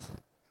mouth,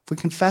 if we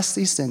confess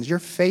these sins, you're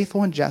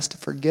faithful and just to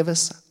forgive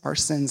us our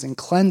sins and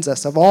cleanse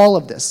us of all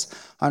of this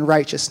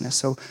unrighteousness.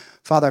 So,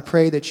 Father, I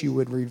pray that you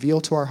would reveal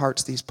to our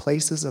hearts these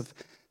places of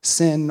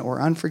sin or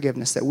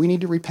unforgiveness that we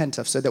need to repent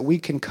of so that we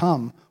can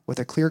come with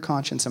a clear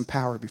conscience and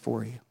power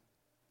before you.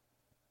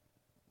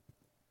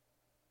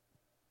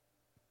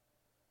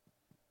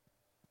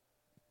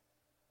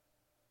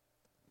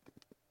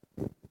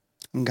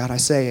 And God, I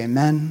say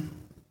amen,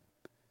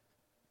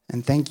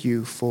 and thank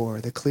you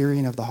for the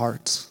clearing of the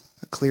hearts,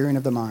 the clearing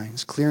of the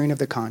minds, clearing of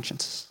the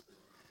conscience.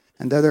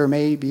 And though there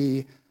may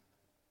be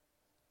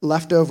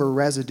leftover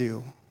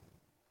residue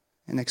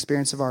in the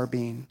experience of our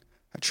being,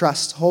 I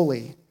trust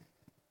wholly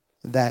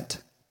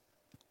that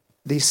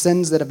these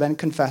sins that have been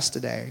confessed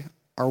today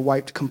are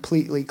wiped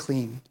completely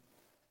clean.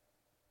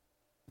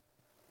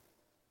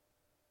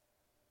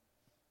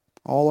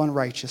 All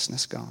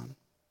unrighteousness gone.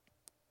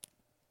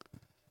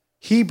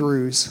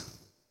 Hebrews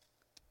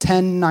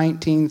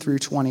 10:19 through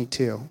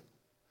 22.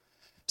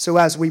 So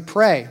as we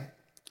pray,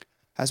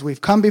 as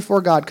we've come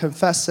before God,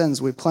 confessed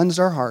sins, we've cleansed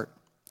our heart.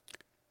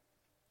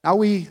 Now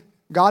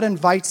God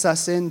invites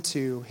us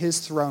into his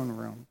throne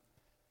room,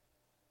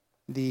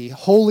 the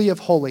Holy of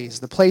Holies,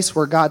 the place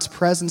where God's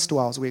presence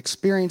dwells. We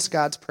experienced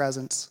God's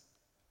presence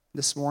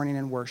this morning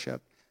in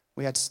worship.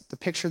 We had the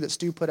picture that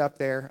Stu put up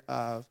there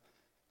of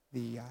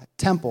the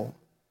temple.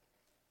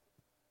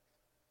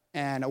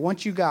 And I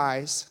want you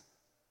guys,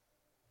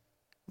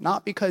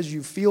 not because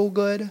you feel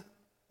good,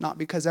 not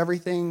because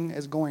everything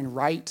is going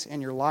right in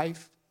your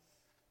life,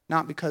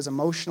 not because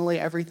emotionally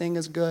everything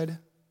is good,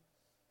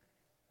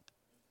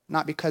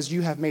 not because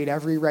you have made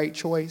every right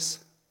choice,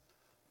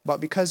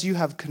 but because you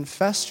have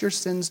confessed your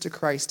sins to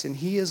Christ and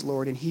he is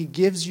Lord and he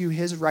gives you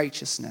his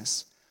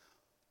righteousness.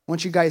 I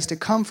want you guys to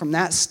come from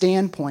that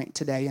standpoint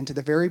today into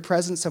the very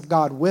presence of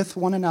God with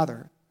one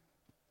another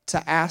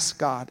to ask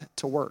God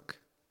to work.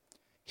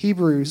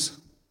 Hebrews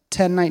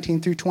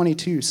 10:19 through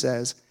 22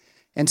 says,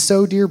 "And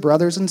so, dear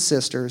brothers and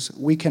sisters,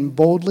 we can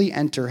boldly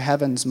enter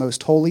heaven's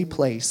most holy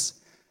place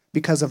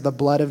because of the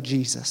blood of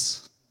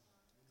Jesus."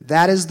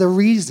 That is the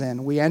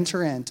reason we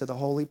enter into the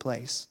holy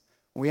place.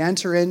 We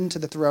enter into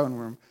the throne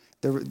room.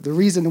 The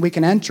reason we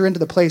can enter into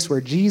the place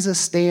where Jesus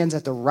stands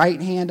at the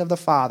right hand of the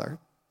Father,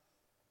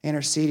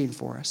 interceding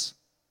for us,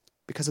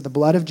 because of the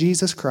blood of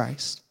Jesus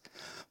Christ.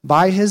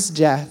 By his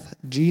death,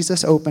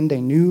 Jesus opened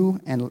a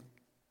new and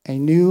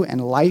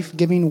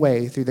life-giving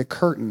way through the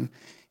curtain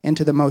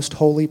into the most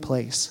holy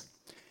place.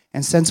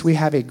 And since we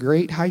have a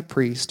great high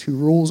priest who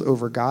rules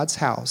over God's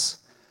house,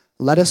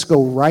 let us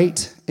go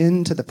right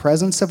into the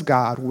presence of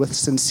God with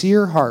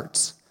sincere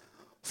hearts,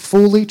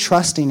 fully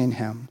trusting in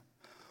him.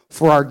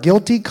 For our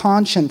guilty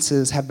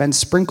consciences have been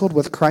sprinkled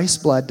with Christ's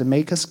blood to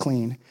make us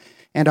clean,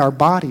 and our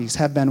bodies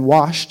have been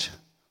washed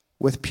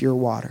with pure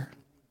water.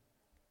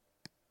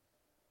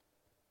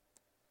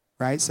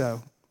 Right?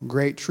 So,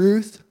 great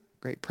truth,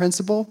 great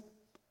principle.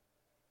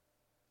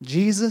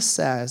 Jesus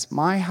says,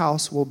 my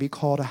house will be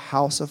called a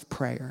house of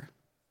prayer.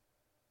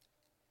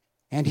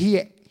 And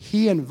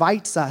he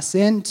invites us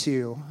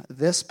into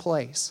this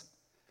place.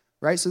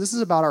 Right? So this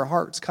is about our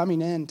hearts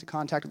coming into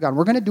contact with God.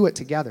 We're going to do it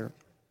together.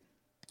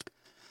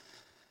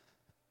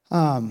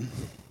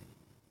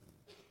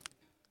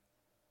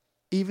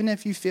 Even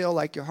if you feel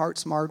like your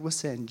heart's marred with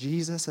sin,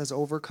 Jesus has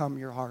overcome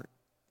your heart.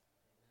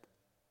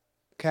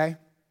 Okay?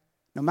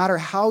 No matter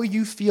how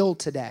you feel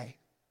today,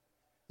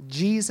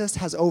 Jesus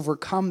has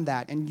overcome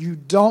that, and you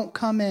don't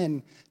come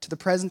in to the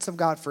presence of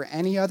God for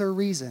any other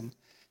reason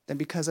than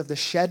because of the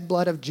shed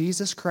blood of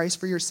Jesus Christ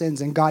for your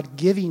sins and God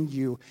giving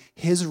you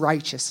his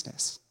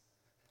righteousness.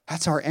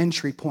 That's our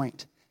entry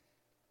point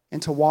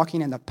into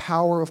walking in the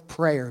power of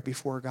prayer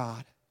before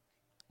God.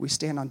 We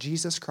stand on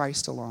Jesus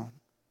Christ alone.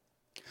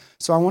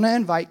 So I want to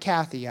invite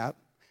Kathy up.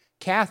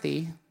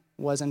 Kathy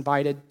was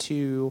invited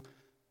to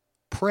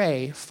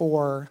pray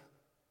for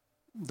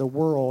the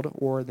world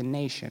or the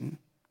nation.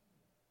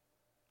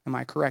 Am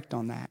I correct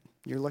on that?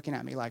 You're looking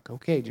at me like,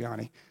 okay,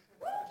 Johnny.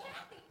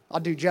 I'll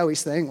do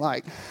Joey's thing,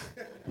 like,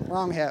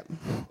 wrong hip.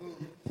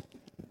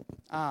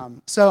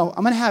 So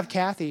I'm going to have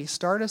Kathy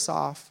start us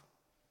off,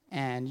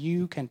 and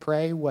you can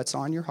pray what's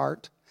on your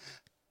heart,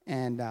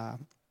 and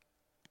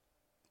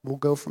we'll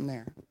go from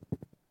there.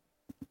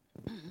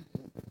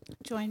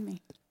 Join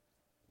me.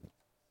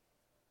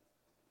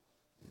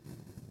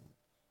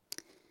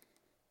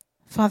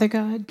 Father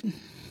God,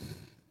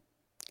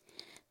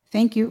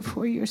 thank you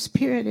for your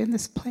spirit in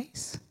this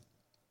place.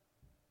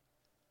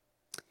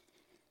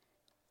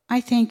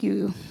 I thank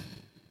you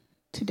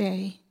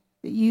today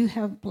that you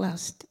have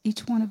blessed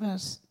each one of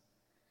us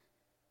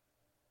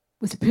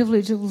with the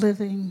privilege of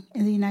living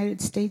in the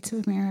United States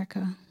of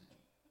America.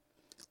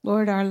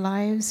 Lord, our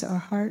lives, our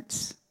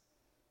hearts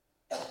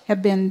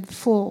have been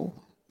full.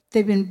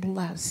 They've been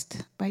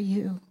blessed by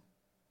you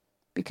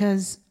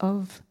because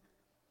of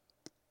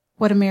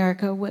what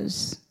America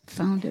was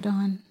founded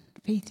on,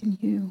 faith in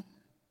you.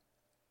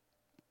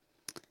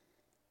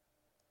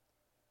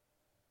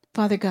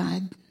 Father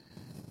God,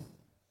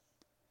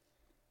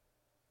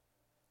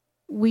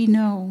 we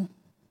know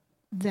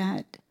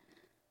that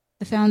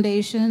the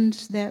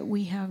foundations that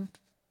we have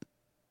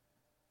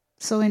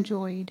so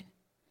enjoyed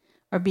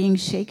are being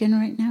shaken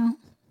right now.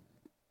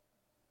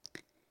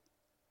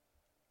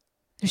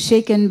 They're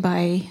shaken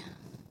by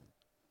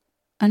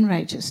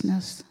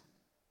unrighteousness,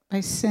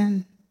 by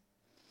sin,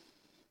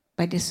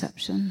 by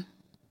deception.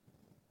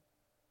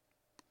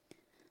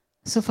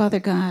 So, Father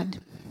God,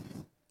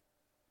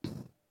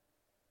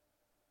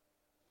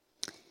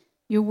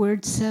 your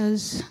word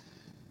says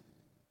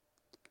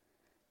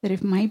that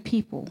if my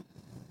people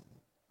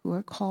who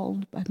are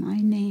called by my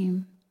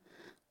name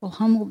will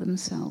humble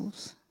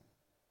themselves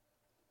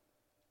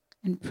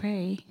and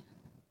pray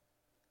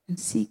and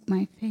seek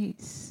my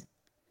face,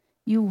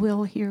 you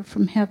will hear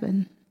from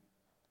heaven.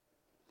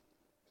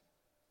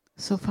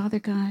 So, Father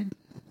God,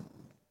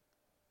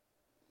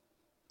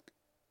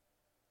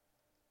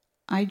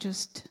 I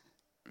just,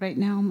 right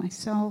now,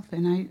 myself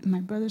and my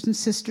brothers and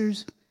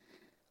sisters,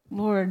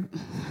 Lord,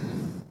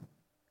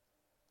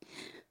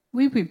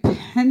 we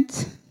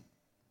repent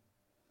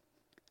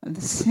of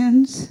the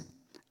sins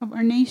of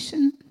our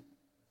nation,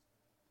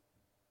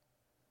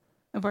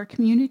 of our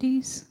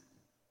communities.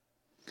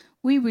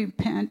 We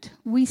repent.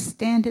 We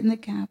stand in the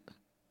gap.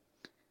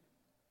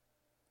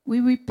 We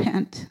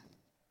repent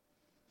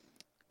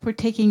for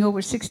taking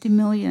over 60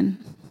 million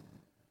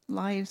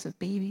lives of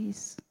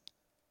babies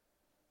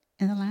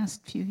in the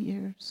last few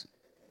years.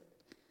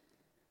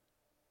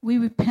 We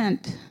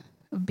repent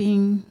of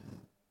being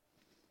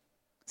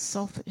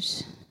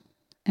selfish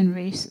and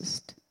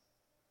racist.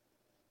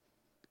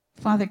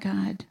 Father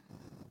God,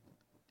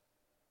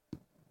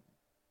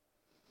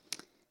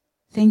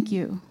 thank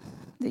you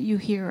that you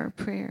hear our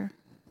prayer.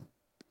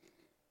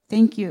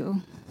 Thank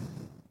you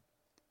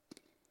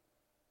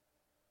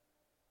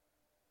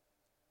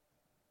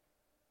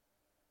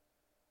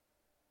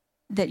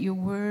that your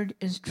word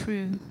is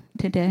true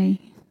today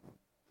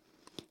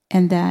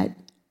and that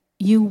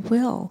you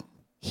will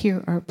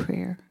hear our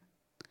prayer.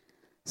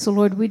 So,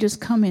 Lord, we just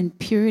come in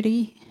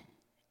purity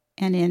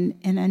and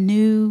in a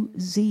new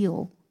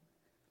zeal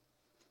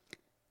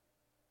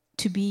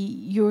to be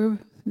your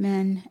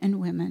men and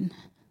women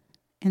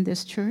in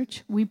this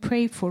church. We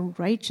pray for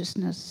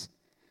righteousness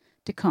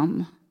to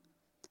come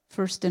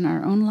first in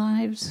our own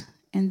lives,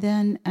 and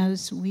then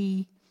as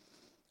we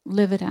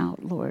live it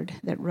out, Lord,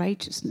 that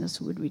righteousness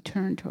would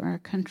return to our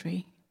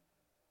country.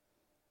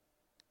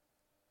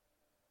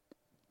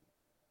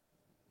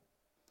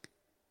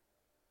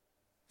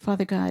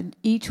 Father God,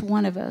 each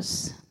one of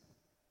us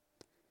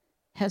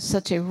has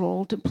such a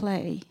role to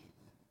play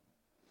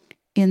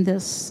in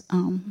this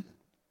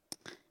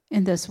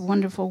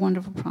wonderful,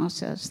 wonderful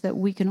process that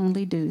we can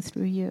only do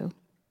through you.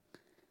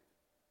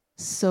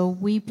 So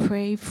we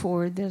pray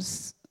for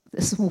this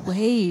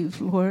wave,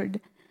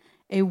 Lord,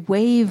 a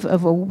wave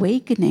of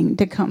awakening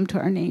to come to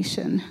our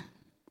nation,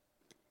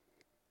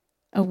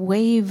 a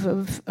wave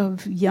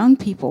of young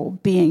people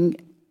being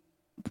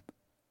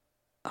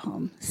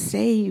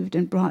saved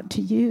and brought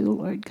to you,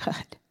 Lord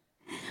God.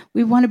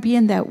 We want to be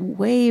in that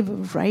wave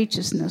of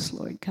righteousness,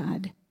 Lord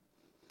God,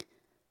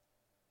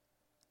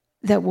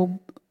 that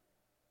will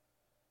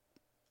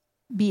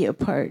be a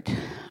part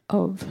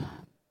of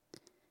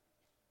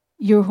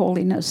your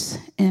holiness.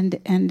 And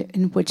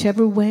in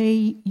whichever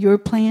way your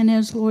plan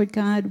is, Lord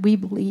God, we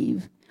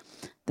believe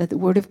that the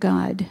Word of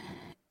God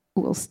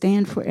will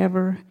stand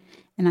forever.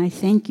 And I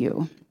thank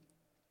you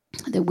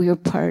that we are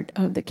part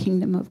of the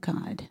kingdom of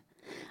God.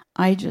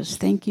 I just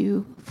thank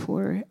you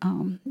for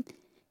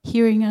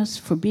hearing us,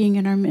 for being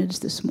in our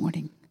midst this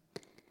morning.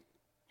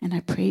 And I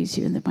praise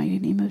you in the mighty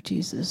name of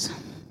Jesus.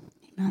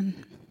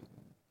 Amen.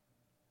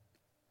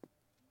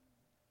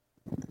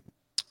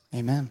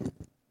 Amen.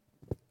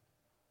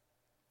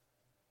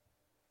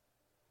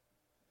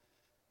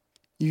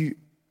 In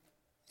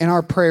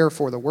our prayer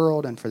for the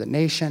world and for the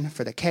nation,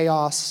 for the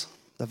chaos,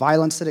 the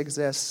violence that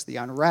exists, the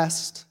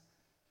unrest,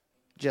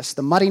 just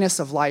the muddiness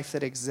of life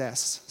that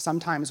exists,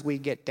 sometimes we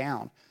get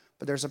down.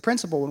 But there's a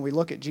principle when we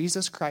look at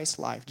Jesus Christ's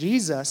life.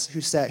 Jesus,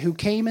 who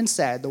came and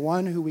said, the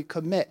one who we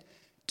commit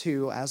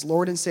to as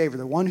Lord and Savior,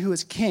 the one who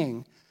is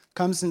King,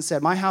 comes and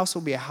said, my house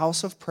will be a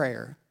house of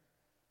prayer,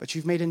 but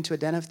you've made it into a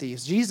den of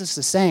thieves. Jesus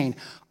is saying,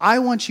 I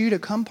want you to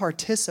come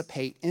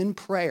participate in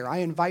prayer. I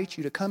invite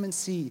you to come and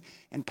see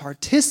and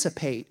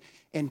participate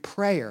in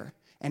prayer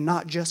and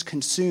not just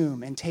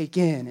consume and take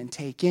in and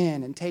take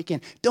in and take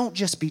in. Don't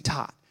just be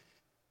taught.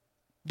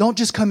 Don't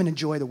just come and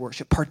enjoy the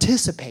worship.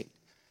 Participate.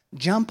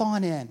 Jump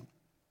on in.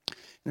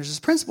 And there's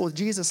this principle of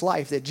Jesus'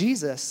 life that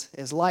Jesus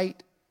is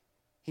light.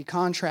 He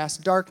contrasts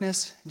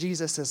darkness.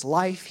 Jesus is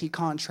life. He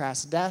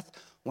contrasts death.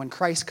 When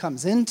Christ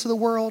comes into the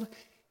world,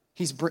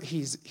 He's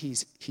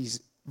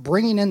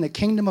bringing in the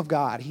kingdom of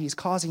God. He's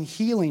causing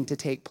healing to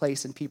take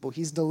place in people.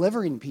 He's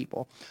delivering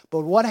people.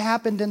 But what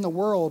happened in the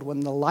world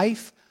when the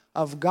life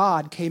of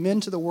God came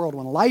into the world,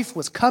 when life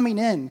was coming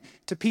in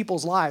to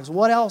people's lives,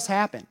 what else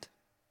happened?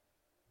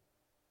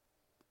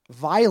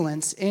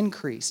 Violence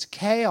increased.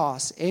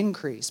 Chaos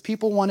increased.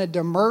 People wanted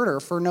to murder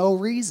for no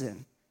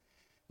reason.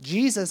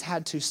 Jesus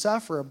had to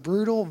suffer a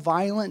brutal,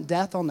 violent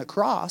death on the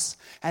cross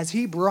as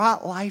he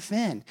brought life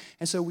in.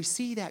 And so we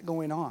see that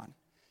going on.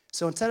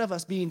 So instead of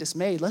us being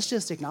dismayed, let's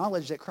just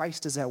acknowledge that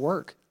Christ is at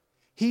work.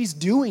 He's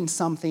doing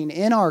something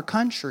in our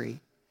country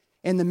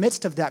in the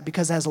midst of that,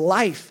 because as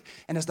life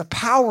and as the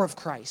power of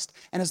Christ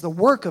and as the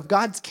work of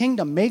God's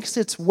kingdom makes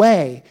its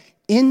way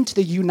into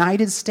the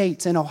United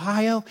States, in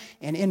Ohio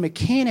and in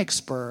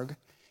Mechanicsburg,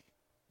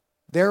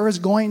 there is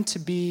going to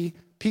be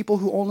people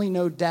who only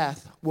know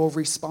death will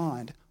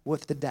respond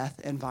with the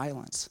death and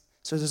violence.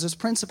 So there's this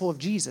principle of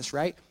Jesus,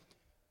 right?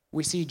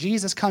 We see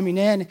Jesus coming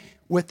in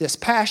with this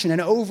passion and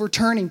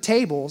overturning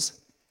tables.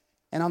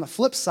 And on the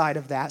flip side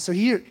of that, so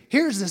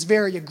here's this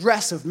very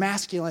aggressive,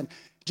 masculine,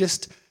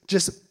 just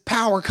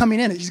power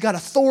coming in. He's got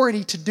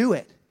authority to do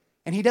it.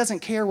 And he doesn't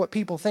care what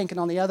people think. And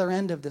on the other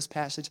end of this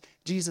passage,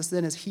 Jesus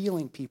then is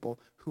healing people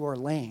who are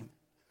lame,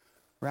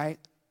 right?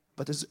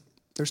 But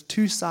there's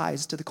two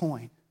sides to the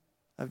coin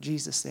of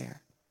Jesus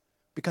there.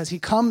 Because he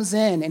comes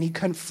in and he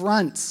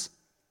confronts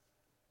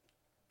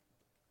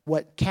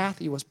what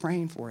Kathy was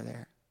praying for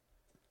there.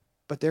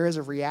 But there is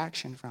a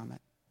reaction from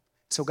it.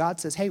 So God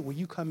says, hey, will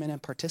you come in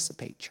and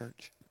participate,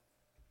 church?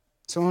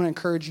 So I want to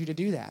encourage you to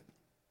do that.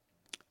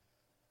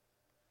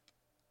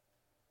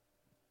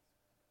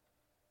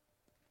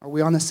 Are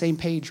we on the same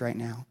page right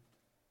now?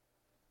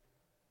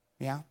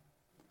 Yeah?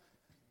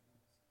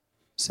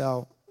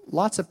 So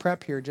lots of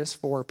prep here just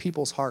for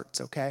people's hearts,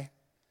 okay?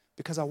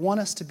 Because I want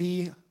us to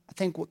be, I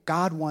think what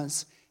God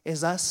wants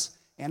is us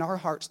and our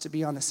hearts to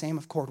be on the same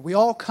accord. We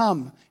all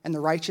come in the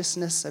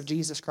righteousness of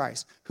Jesus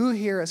Christ. Who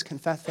here has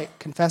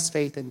confessed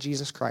faith in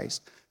Jesus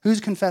Christ?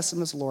 Who's confessed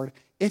him as Lord?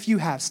 If you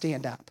have,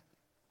 stand up.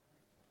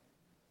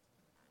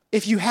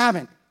 If you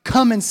haven't,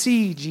 come and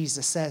see,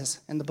 Jesus says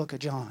in the book of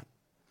John.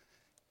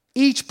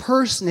 Each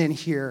person in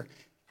here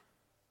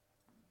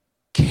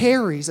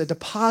carries a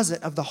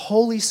deposit of the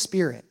Holy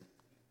Spirit,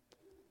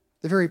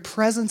 the very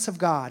presence of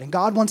God, and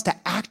God wants to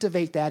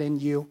activate that in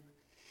you.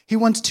 He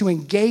wants to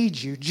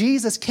engage you.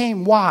 Jesus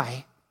came,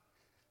 why?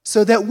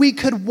 So that we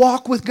could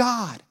walk with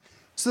God,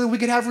 so that we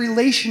could have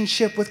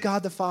relationship with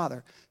God the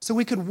Father, so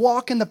we could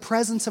walk in the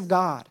presence of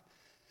God,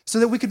 so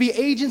that we could be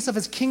agents of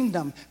his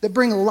kingdom that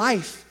bring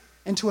life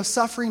into a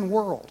suffering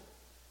world.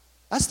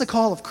 That's the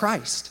call of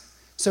Christ.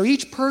 So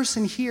each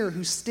person here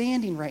who's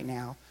standing right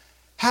now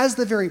has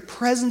the very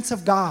presence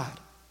of God,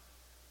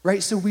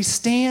 right? So we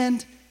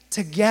stand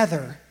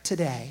together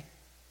today,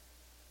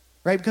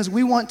 right? Because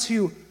we want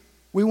to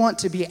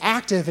be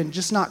active and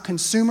just not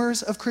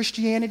consumers of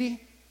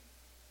Christianity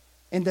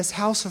in this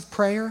house of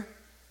prayer,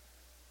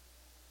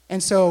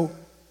 And so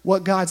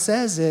what God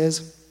says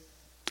is,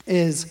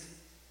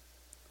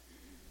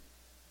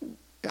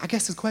 I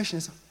guess the question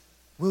is,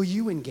 will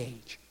you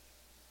engage?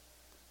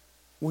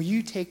 Will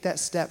you take that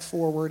step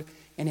forward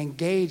and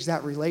engage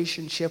that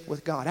relationship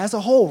with God as a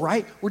whole,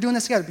 right? We're doing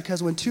this together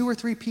because when 2 or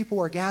 3 people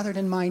are gathered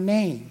in my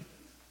name,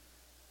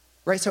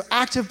 right? So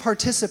active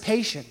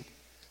participation.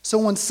 So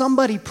when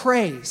somebody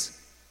prays,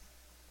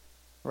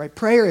 right?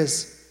 Prayer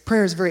is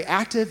very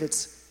active.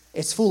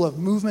 It's full of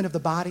movement of the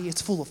body.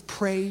 It's full of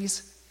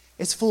praise.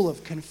 It's full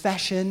of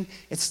confession.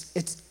 It's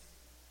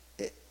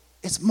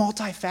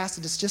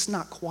multifaceted. It's just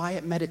not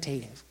quiet,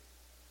 meditative.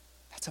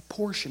 That's a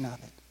portion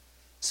of it.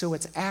 So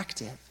it's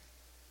active.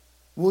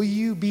 Will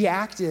you be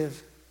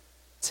active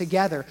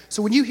together?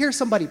 So when you hear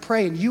somebody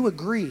pray and you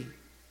agree,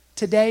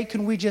 today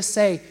can we just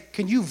say,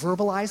 can you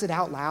verbalize it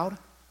out loud?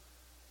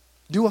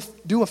 Do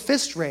a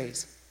fist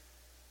raise.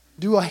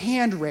 Do a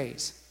hand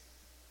raise.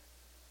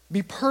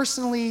 Be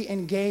personally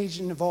engaged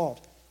and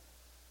involved.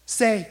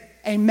 Say,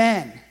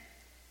 amen.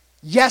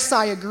 Yes,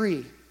 I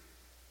agree.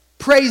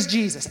 Praise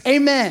Jesus.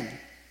 Amen.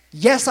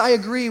 Yes, I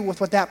agree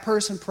with what that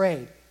person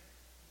prayed.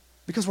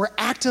 Because we're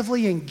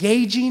actively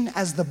engaging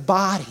as the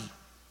body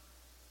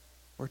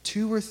where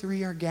 2 or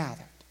 3 are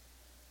gathered.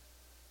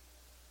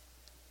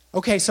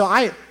 Okay, so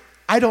I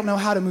don't know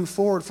how to move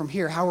forward from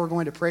here, how we're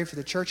going to pray for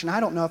the church, and I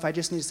don't know if I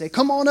just need to say,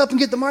 come on up and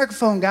get the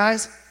microphone,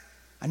 guys.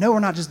 I know we're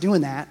not just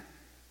doing that.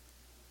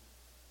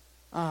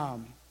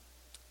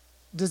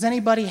 Does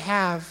anybody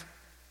have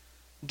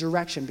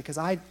direction? Because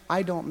I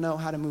don't know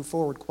how to move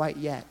forward quite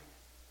yet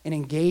in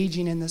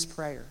engaging in this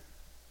prayer.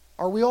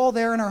 Are we all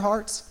there in our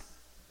hearts?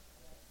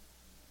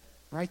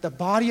 Right? The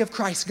body of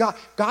Christ.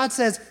 God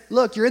says,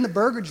 look, you're in the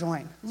burger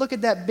joint. Look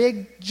at that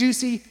big,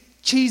 juicy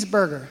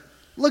cheeseburger.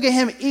 Look at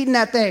him eating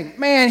that thing.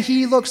 Man,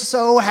 he looks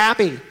so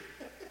happy.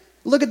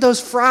 Look at those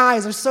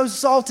fries. They're so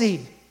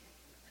salty.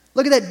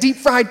 Look at that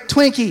deep-fried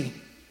Twinkie.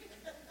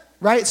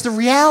 Right? It's the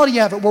reality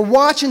of it. We're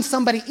watching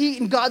somebody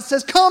eat, and God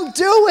says, come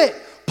do it.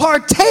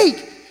 Partake.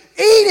 Eat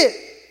it.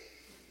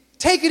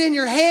 Take it in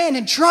your hand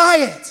and try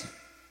it.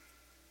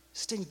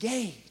 Just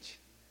engage.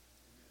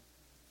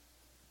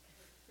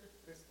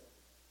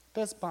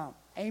 Fist bump.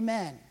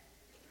 Amen.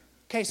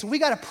 Okay, so we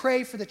got to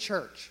pray for the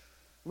church,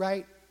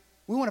 right?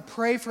 We want to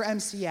pray for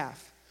MCF.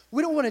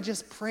 We don't want to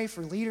just pray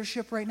for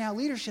leadership right now.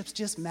 Leadership's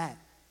just met.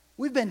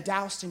 We've been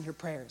doused in your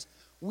prayers.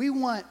 We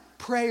want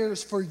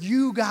prayers for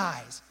you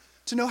guys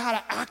to know how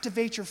to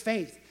activate your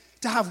faith,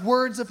 to have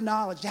words of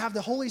knowledge, to have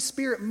the Holy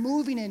Spirit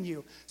moving in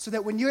you so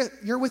that when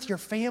you're with your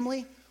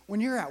family, when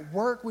you're at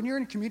work, when you're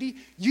in community,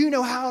 you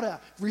know how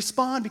to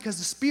respond because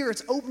the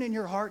Spirit's opening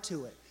your heart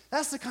to it.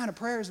 That's the kind of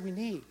prayers we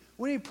need.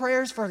 We need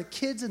prayers for the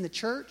kids in the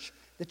church,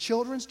 the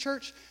children's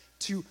church,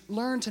 to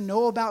learn to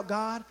know about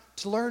God,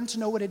 to learn to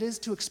know what it is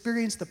to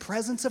experience the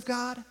presence of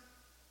God.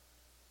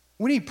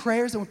 We need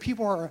prayers that when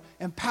people are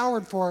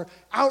empowered for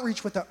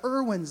outreach with the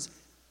Irwins,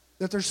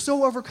 that they're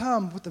so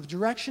overcome with the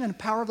direction and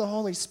power of the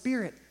Holy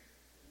Spirit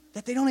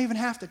that they don't even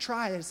have to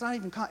try it.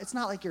 It's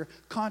not like you're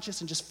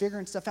conscious and just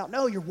figuring stuff out.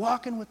 No, you're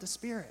walking with the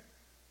Spirit.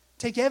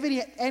 Take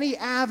any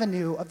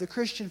avenue of the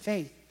Christian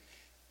faith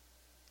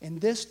in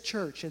this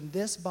church, in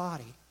this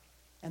body,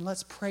 and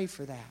let's pray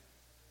for that.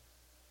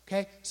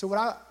 Okay?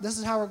 So this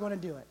is how we're going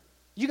to do it.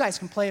 You guys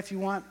can play if you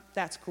want.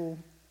 That's cool.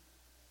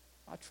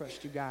 I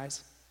trust you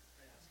guys.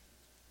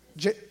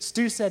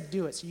 Stu said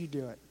do it, so you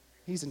do it.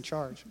 He's in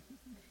charge.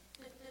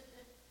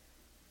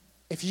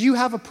 If you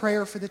have a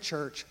prayer for the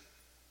church,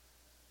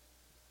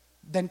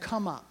 then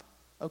come up,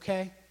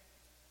 okay?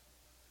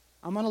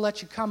 I'm going to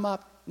let you come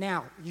up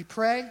now. You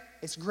pray,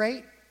 it's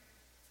great.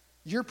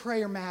 Your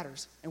prayer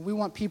matters, and we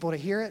want people to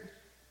hear it.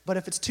 But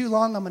if it's too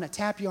long, I'm going to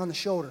tap you on the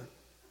shoulder,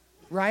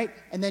 right?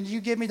 And then you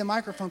give me the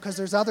microphone because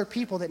there's other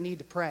people that need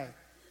to pray.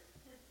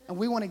 And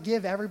we want to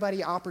give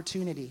everybody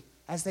opportunity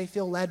as they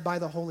feel led by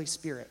the Holy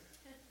Spirit.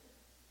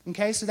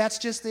 Okay, so that's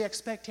just the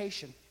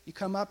expectation. You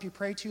come up, you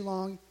pray too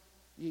long,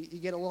 you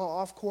get a little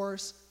off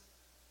course.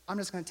 I'm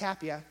just going to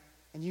tap you,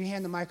 and you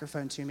hand the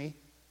microphone to me,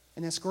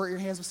 and then squirt your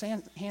hands with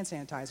hand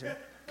sanitizer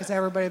because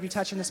everybody will be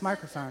touching this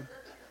microphone.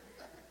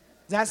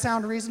 Does that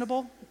sound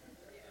reasonable?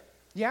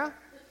 Yeah?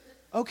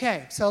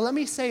 Okay, so let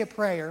me say a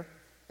prayer,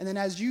 and then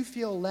as you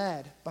feel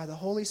led by the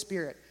Holy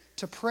Spirit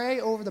to pray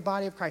over the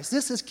body of Christ,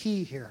 this is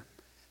key here.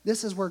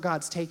 This is where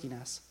God's taking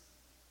us.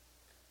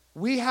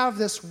 We have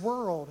this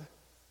world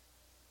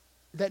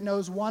that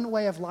knows one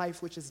way of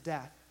life, which is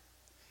death.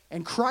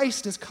 And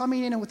Christ is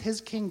coming in with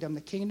his kingdom,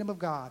 the kingdom of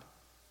God,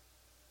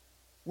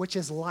 which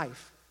is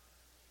life.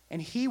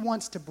 And he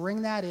wants to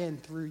bring that in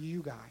through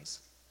you guys.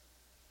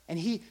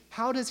 And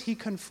how does he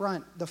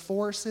confront the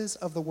forces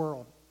of the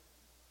world?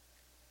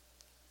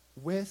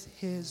 With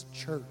his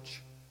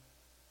church,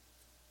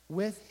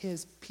 with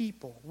his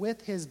people,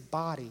 with his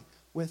body,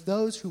 with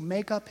those who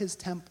make up his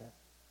temple.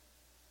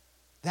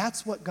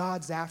 That's what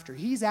God's after.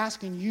 He's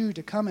asking you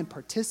to come and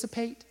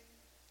participate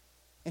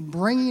in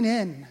bringing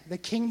in the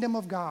kingdom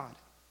of God.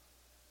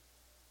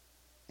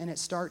 And it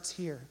starts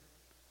here.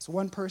 So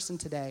one person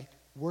today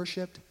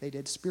worshiped, they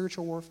did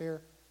spiritual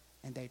warfare,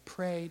 and they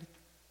prayed,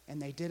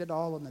 And they did it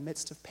all in the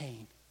midst of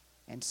pain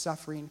and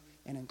suffering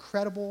and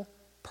incredible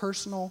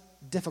personal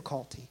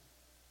difficulty.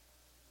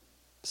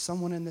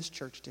 Someone in this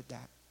church did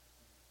that.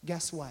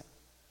 Guess what?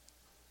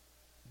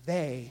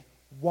 They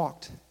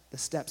walked the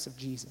steps of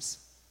Jesus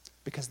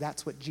because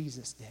that's what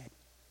Jesus did.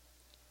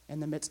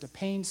 In the midst of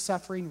pain,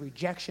 suffering,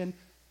 rejection,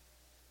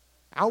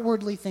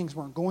 outwardly things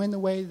weren't going the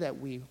way that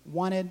we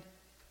wanted.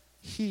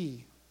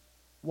 He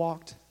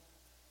walked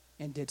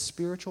and did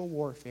spiritual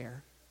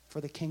warfare for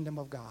the kingdom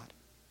of God.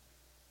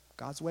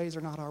 God's ways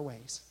are not our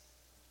ways.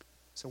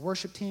 So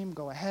worship team,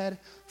 go ahead.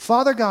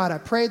 Father God, I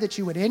pray that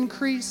you would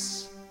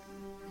increase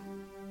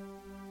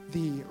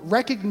the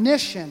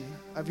recognition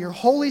of your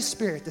Holy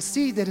Spirit, the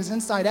seed that is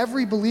inside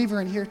every believer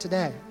in here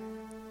today.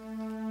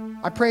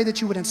 I pray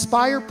that you would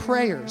inspire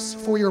prayers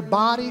for your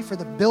body, for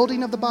the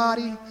building of the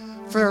body,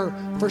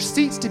 for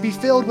seats to be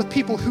filled with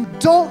people who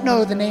don't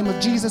know the name of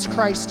Jesus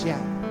Christ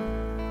yet.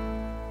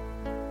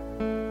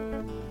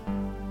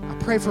 I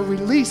pray for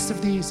release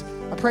of these.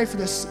 I pray for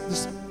this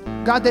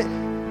God, that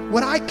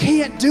what I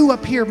can't do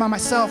up here by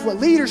myself, what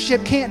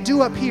leadership can't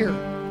do up here,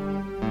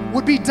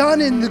 would be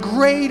done in the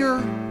greater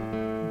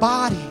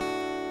body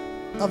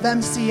of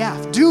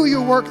MCF. Do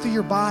your work through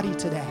your body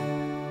today.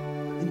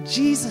 In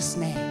Jesus'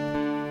 name.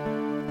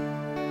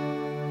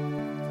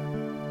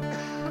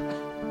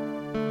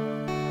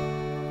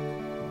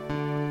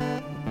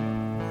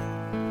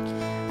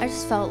 I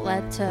just felt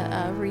led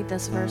to read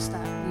this verse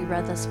that we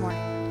read this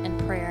morning in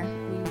prayer.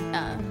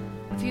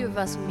 A few of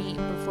us meet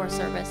before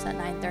service at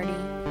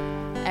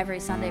 9:30 every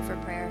Sunday for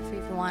prayer. If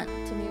you want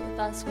to meet with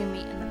us, we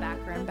meet in the back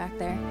room back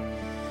there.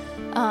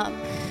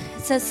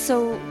 It says,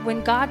 so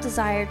when God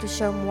desired to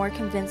show more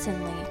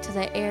convincingly to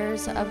the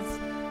heirs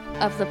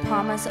of the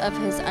promise of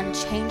his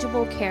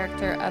unchangeable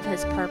character of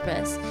his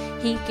purpose,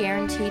 he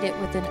guaranteed it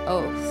with an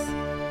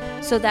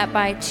oath, so that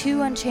by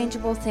two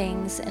unchangeable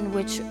things in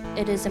which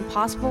it is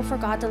impossible for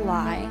God to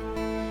lie,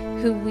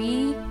 who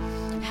we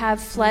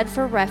have fled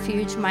for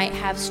refuge might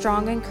have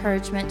strong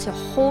encouragement to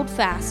hold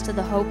fast to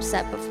the hope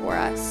set before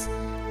us.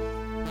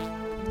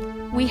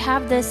 We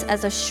have this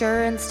as a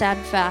sure and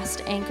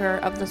steadfast anchor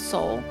of the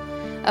soul,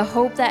 a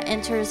hope that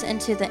enters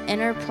into the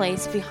inner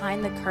place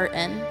behind the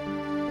curtain,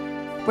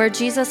 where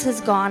Jesus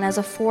has gone as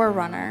a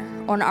forerunner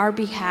on our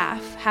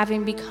behalf,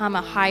 having become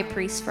a high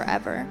priest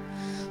forever.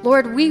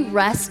 Lord, we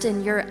rest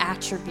in your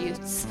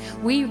attributes.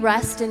 We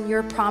rest in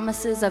your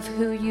promises of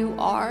who you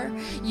are.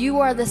 You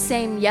are the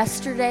same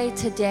yesterday,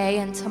 today,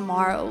 and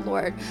tomorrow,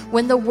 Lord.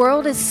 When the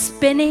world is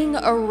spinning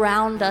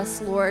around us,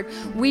 Lord,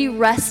 we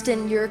rest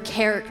in your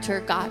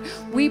character, God.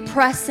 We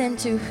press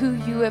into who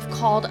you have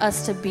called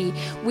us to be.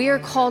 We are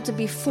called to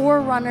be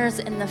forerunners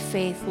in the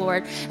faith,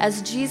 Lord.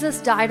 As Jesus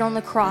died on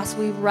the cross,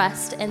 we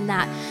rest in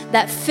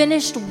that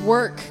finished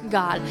work,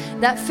 God.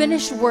 That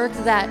finished work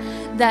that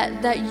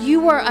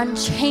you are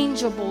unchangeable,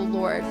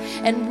 Lord,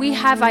 and we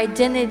have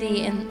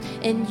identity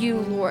in you,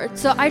 Lord.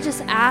 So I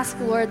just ask,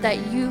 Lord, that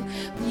you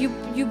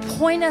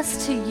point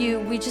us to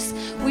you. We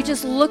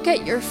just look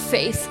at your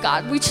face,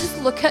 God. We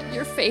just look at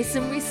your face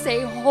and we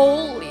say,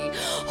 holy,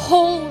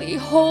 holy,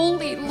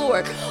 holy,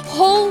 Lord.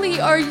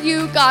 Holy are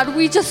you, God.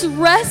 We just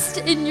rest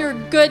in your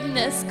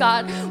goodness,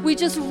 God. We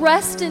just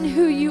rest in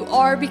who you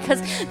are,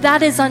 because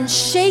that is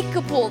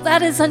unshakable.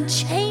 That is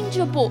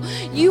unchangeable.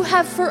 You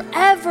have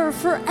forever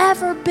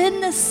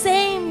been the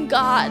same,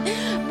 God.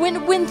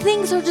 When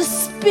things are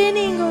just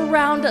spinning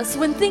around us,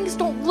 when things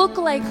don't look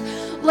like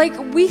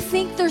we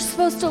think they're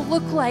supposed to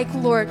look like,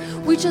 Lord,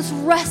 we just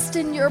rest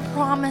in your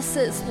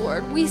promises,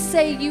 Lord. We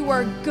say you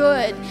are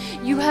good.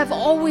 You have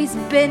always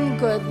been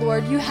good,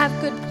 Lord. You have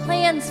good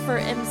plans for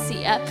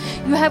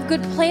MCF. You have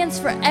good plans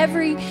for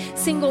every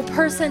single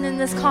person in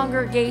this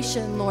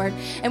congregation, Lord.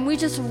 And we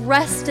just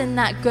rest in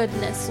that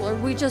goodness,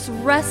 Lord. We just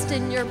rest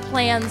in your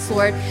plans,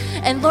 Lord.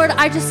 And Lord,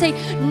 I just say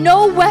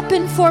no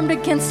weapon formed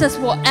against us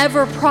will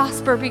ever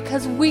prosper,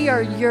 because we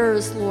are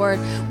yours, Lord.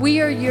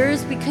 We are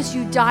yours because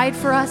you died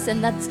for us,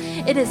 and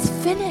it is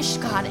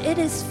finished, God. It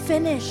is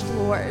finished,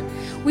 Lord.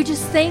 We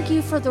just thank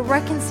you for the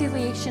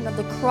reconciliation of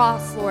the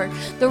cross, Lord,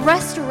 the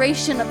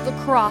restoration of the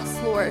cross,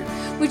 Lord.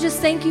 We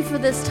just thank you for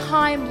this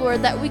time,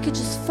 Lord, that we could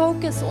just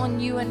focus on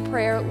you in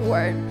prayer,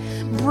 Lord.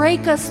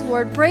 Break us,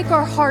 Lord. Break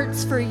our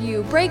hearts for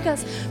you. Break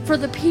us for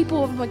the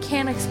people of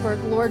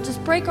Mechanicsburg, Lord.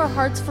 Just break our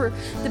hearts for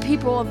the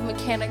people of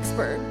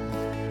Mechanicsburg.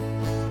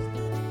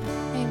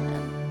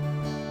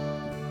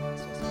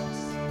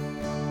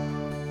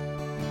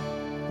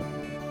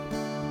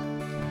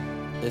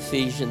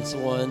 Ephesians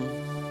 1,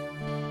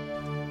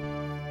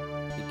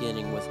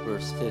 beginning with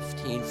verse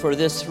 15. For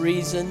this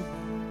reason,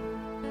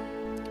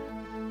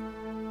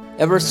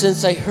 ever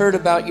since I heard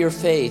about your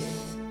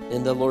faith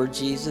in the Lord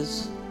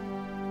Jesus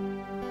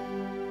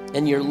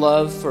and your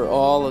love for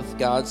all of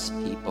God's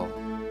people,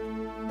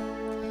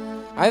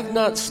 I have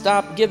not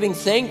stopped giving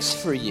thanks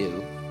for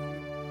you,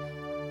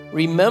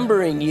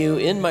 remembering you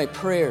in my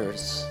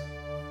prayers.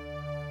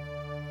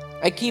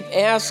 I keep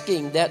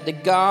asking that the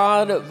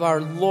God of our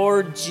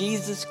Lord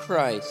Jesus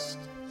Christ,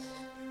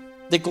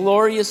 the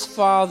glorious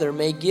Father,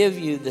 may give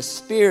you the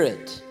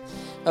spirit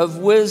of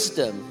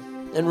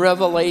wisdom and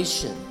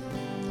revelation,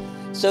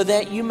 so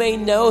that you may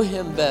know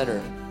him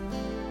better.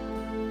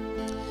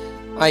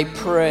 I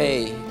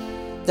pray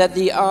that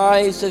the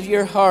eyes of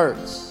your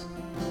hearts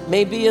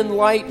may be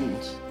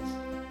enlightened,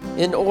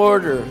 in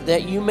order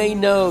that you may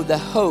know the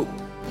hope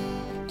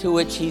to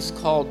which he's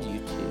called you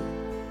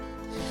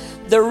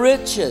to, the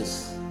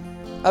riches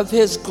of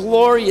his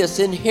glorious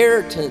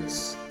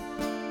inheritance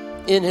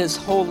in his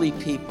holy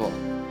people,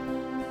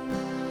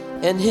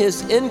 and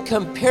his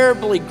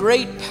incomparably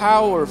great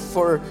power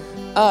for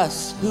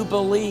us who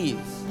believe.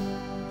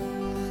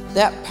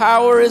 That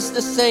power is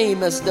the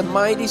same as the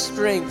mighty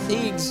strength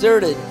he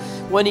exerted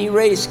when he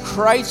raised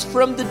Christ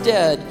from the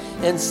dead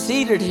and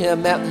seated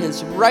him at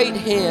his right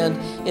hand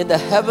in the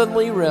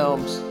heavenly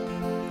realms,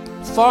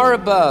 far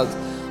above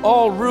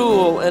all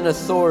rule and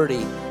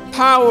authority,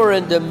 power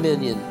and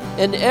dominion,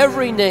 and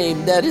every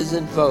name that is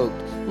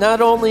invoked, not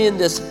only in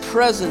this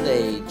present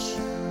age,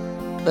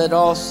 but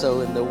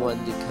also in the one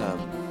to come.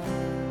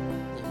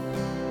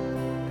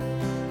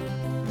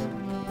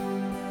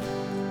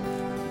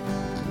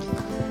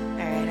 All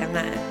right, I'm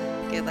not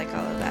good like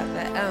all of that,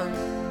 but I'm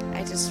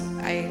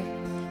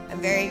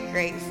very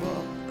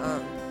grateful.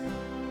 I'm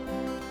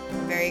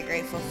very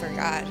grateful for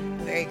God. I'm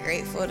very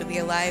grateful to be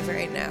alive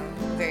right now.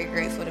 I'm very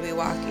grateful to be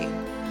walking.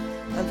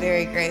 I'm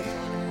very grateful to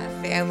have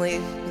family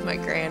with my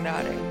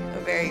granddaughter.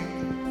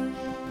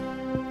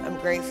 I'm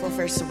grateful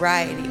for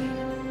sobriety.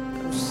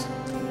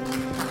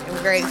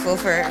 I'm grateful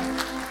for.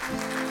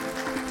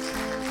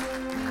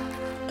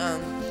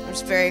 I'm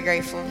just very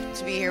grateful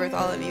to be here with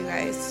all of you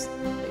guys.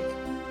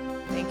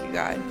 Thank you,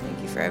 God.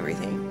 Thank you for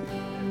everything.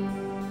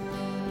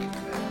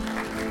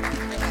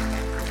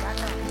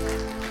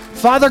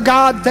 Father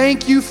God,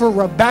 thank you for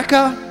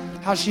Rebecca,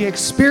 how she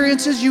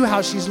experiences you,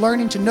 how she's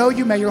learning to know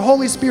you. May your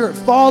Holy Spirit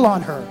fall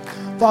on her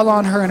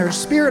in her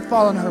spirit,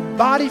 fall on her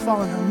body,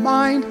 fall on her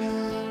mind.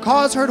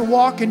 Cause her to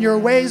walk in your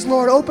ways,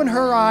 Lord. Open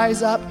her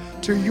eyes up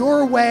to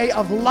your way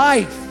of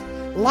life.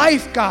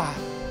 Life, God.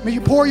 May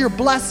you pour your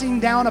blessing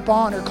down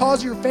upon her.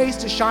 Cause your face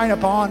to shine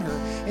upon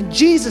her. In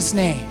Jesus'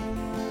 name.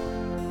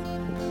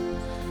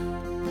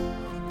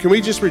 Can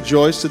we just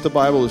rejoice that the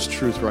Bible is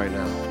truth right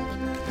now?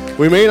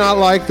 We may not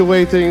like the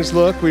way things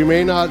look. We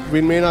may not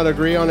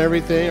agree on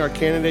everything. Our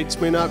candidates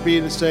may not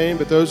be the same,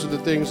 but those are the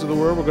things of the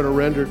world. We're going to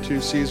render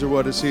to Caesar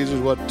what is Caesar's,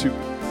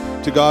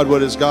 to God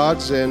what is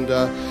God's. And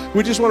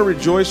we just want to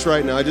rejoice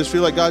right now. I just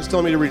feel like God's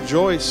telling me to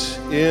rejoice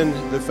in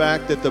the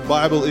fact that the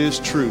Bible is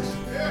truth.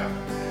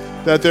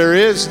 That there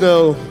is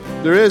no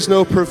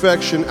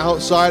perfection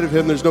outside of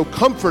him. There's no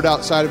comfort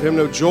outside of him,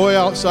 no joy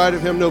outside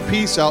of him, no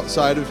peace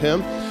outside of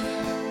him.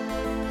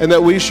 And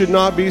that we should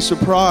not be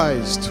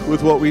surprised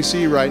with what we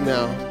see right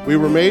now. We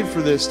were made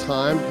for this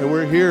time, and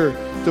we're here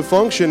to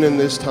function in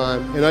this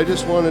time. And I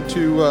just wanted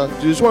to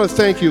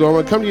thank you, Lord. I'm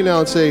going to come to you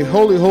now and say,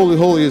 holy, holy,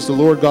 holy is the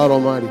Lord God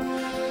Almighty.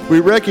 We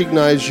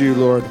recognize you,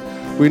 Lord.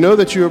 We know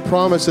that you have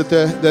promised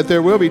that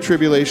there will be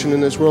tribulation in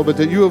this world, but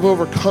that you have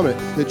overcome it,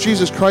 that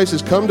Jesus Christ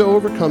has come to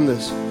overcome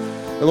this.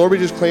 And Lord, we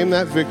just claim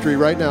that victory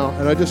right now.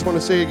 And I just want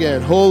to say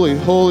again, holy,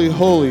 holy,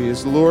 holy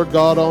is the Lord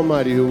God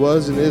Almighty, who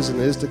was and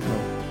is to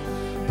come.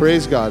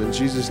 Praise God in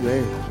Jesus'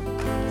 name.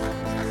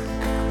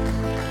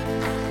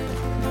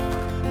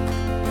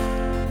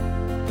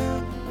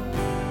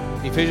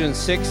 Ephesians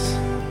 6,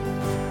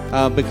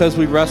 because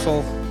we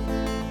wrestle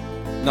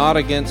not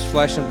against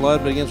flesh and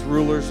blood, but against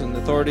rulers and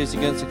authorities,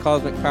 against the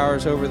cosmic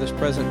powers over this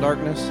present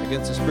darkness,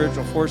 against the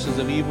spiritual forces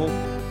of evil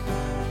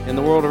in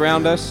the world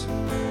around us.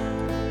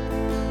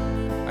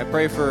 I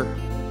pray for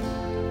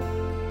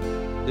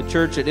the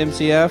church at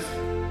MCF,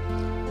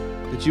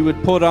 that you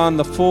would put on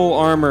the full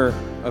armor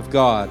of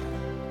God,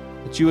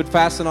 that you would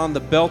fasten on the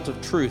belt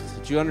of truth,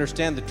 that you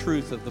understand the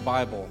truth of the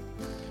Bible,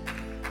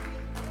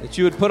 that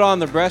you would put on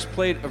the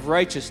breastplate of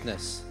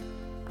righteousness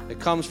that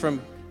comes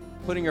from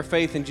putting your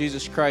faith in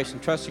Jesus Christ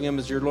and trusting him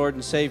as your Lord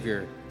and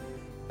Savior,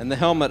 and the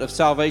helmet of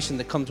salvation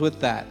that comes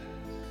with that,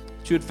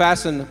 that you would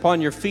fasten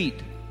upon your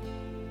feet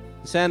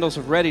the sandals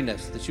of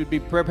readiness, that you would be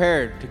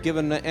prepared to give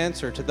an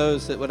answer to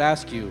those that would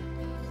ask you,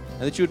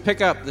 and that you would pick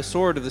up the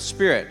sword of the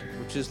Spirit,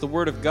 which is the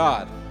Word of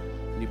God.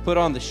 You put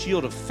on the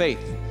shield of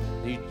faith.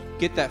 You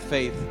get that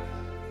faith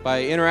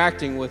by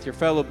interacting with your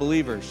fellow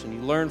believers, and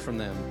you learn from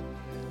them.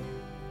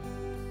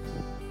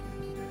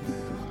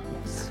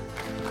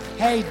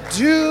 Hey,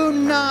 do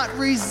not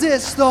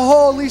resist the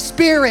Holy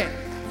Spirit.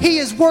 He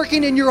is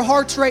working in your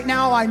hearts right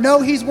now. I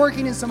know he's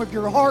working in some of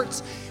your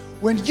hearts.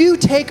 When you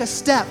take a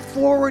step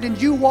forward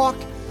and you walk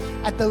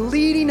at the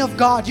leading of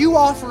God, you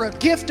offer a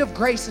gift of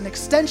grace, an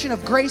extension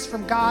of grace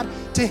from God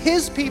to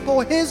his people,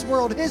 his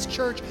world, his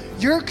church,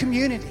 your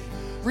community.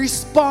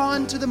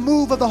 Respond to the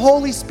move of the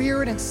Holy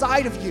Spirit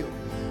inside of you.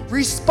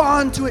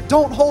 Respond to it.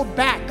 Don't hold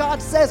back. God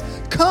says,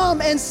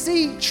 come and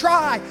see,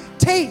 try,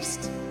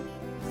 taste.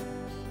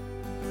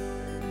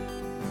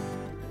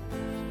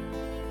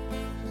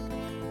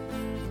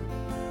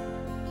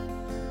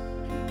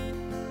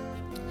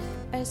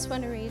 I just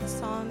want to read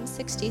Psalm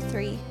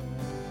 63. It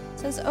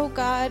says, "O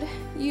God,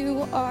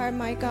 you are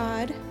my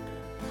God.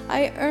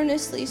 I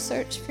earnestly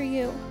search for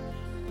you.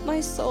 My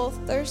soul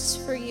thirsts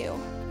for you.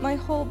 My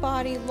whole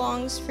body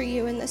longs for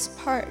you in this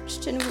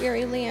parched and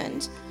weary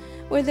land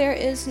where there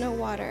is no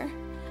water.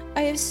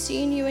 I have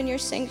seen you in your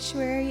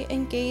sanctuary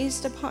and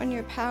gazed upon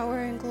your power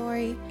and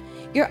glory.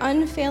 Your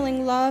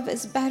unfailing love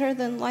is better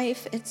than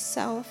life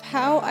itself.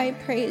 How I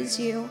praise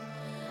you.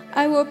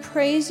 I will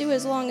praise you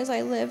as long as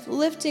I live,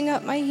 lifting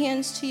up my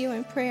hands to you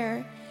in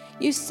prayer.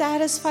 You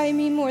satisfy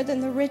me more than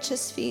the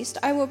richest feast.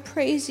 I will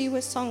praise you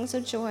with songs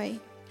of joy.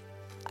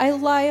 I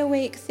lie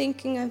awake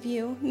thinking of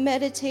you,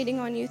 meditating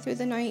on you through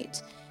the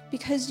night.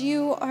 Because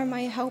you are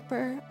my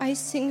helper, I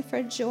sing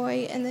for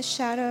joy in the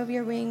shadow of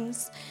your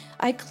wings.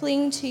 I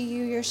cling to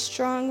you, your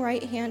strong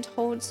right hand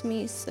holds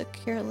me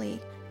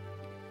securely.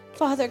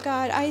 Father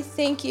God, I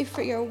thank you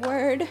for your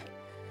word,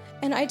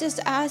 and I just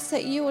ask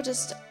that you will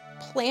just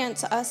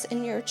plant us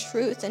in your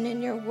truth and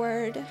in your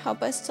word.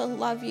 Help us to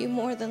love you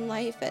more than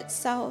life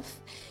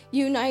itself.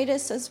 Unite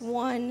us as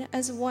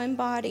one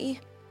body.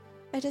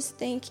 I just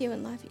thank you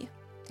and love you.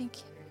 Thank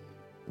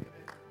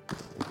you.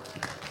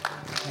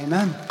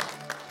 Amen.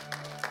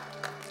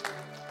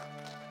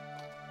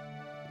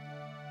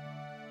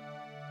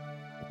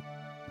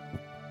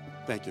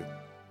 Thank you.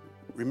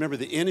 Remember,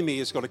 the enemy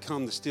is going to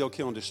come to steal,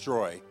 kill, and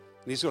destroy.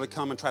 And he's going to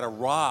come and try to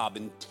rob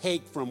and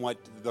take from what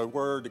the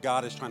Word of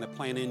God is trying to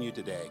plant in you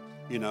today,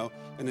 you know.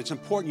 And it's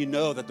important you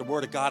know that the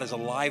Word of God is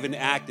alive and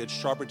active,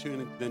 sharper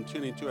than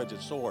tuning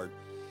two-edged sword.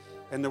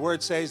 And the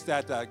Word says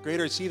that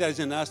greater is He that is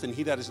in us than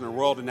he that is in the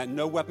world, and that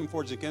no weapon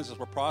forged against us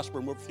will prosper,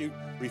 and we'll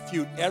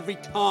refute every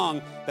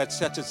tongue that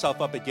sets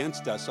itself up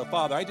against us. So,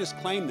 Father, I just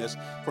claim this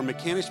for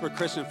Mechanicsburg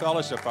Christian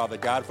Fellowship, Father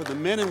God, for the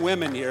men and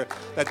women here,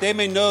 that they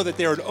may know that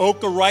they are an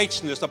oak of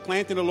righteousness, a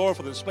plant in the Lord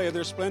for the display of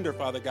their splendor,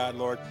 Father God,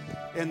 Lord.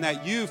 And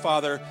that you,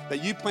 Father,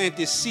 that you plant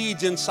these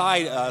seeds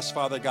inside us,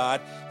 Father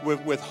God,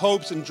 with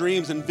hopes and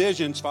dreams and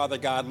visions, Father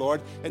God,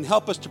 Lord, and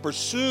help us to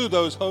pursue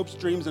those hopes,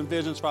 dreams, and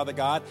visions, Father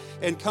God,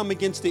 and come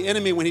against the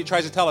enemy when he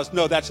tries to tell us,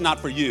 no, that's not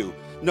for you.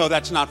 No,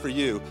 that's not for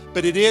you.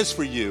 But it is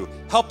for you.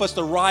 Help us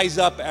to rise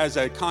up as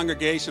a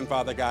congregation,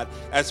 Father God,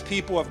 as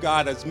people of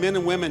God, as men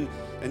and women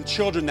and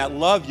children that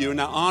love you and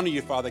that honor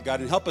you, Father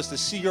God, and help us to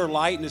see your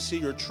light and to see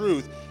your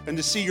truth and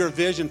to see your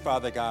vision,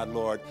 Father God,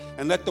 Lord.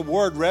 And let the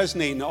word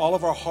resonate in all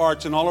of our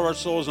hearts and all of our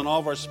souls and all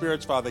of our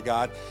spirits, Father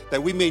God,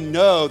 that we may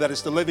know that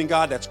it's the living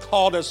God that's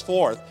called us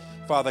forth,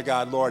 Father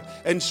God, Lord,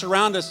 and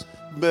surround us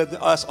with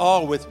us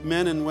all with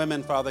men and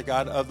women, Father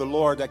God, of the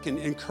Lord that can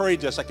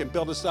encourage us, that can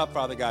build us up,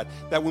 Father God,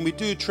 that when we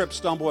do trip,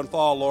 stumble, and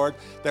fall, Lord,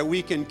 that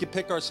we can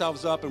pick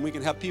ourselves up and we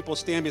can have people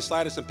stand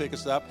beside us and pick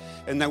us up,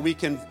 and that we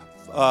can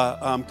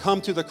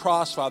come to the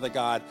cross, Father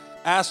God,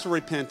 ask for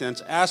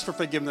repentance, ask for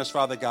forgiveness,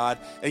 Father God,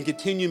 and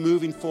continue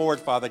moving forward,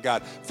 Father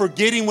God,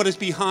 forgetting what is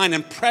behind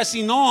and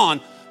pressing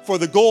on for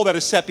the goal that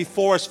is set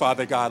before us,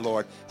 Father God,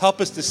 Lord.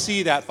 Help us to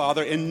see that,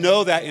 Father, and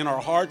know that in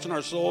our hearts and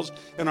our souls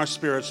and our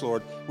spirits,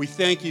 Lord. We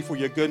thank you for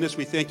your goodness.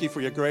 We thank you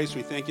for your grace.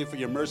 We thank you for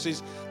your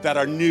mercies that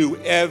are new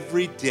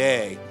every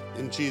day.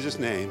 In Jesus'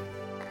 name.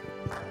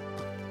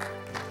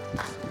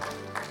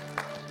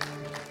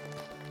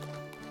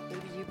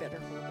 Maybe you better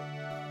hold it.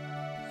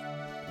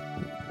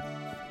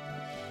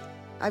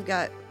 I've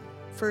got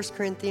 1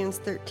 Corinthians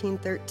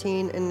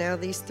 13:13, and now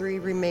these three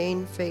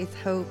remain: faith,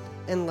 hope,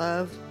 and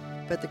love.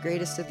 But the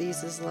greatest of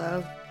these is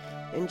love.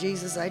 And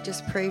Jesus, I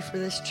just pray for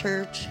this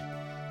church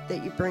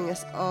that you bring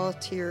us all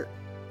to your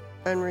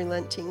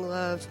unrelenting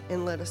love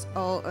and let us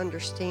all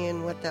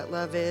understand what that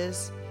love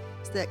is,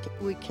 so that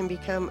we can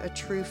become a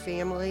true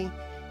family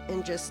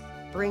and just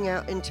bring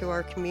out into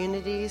our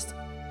communities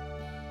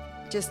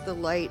just the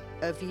light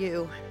of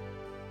you,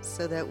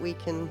 so that we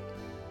can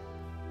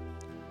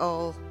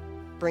all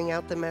bring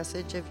out the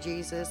message of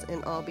Jesus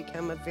and all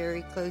become a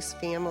very close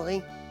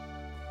family.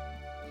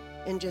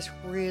 And just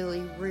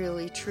really,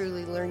 really,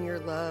 truly learn your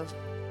love,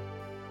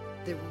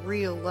 the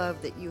real love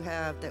that you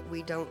have that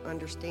we don't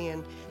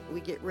understand.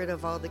 We get rid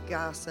of all the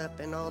gossip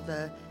and all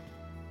the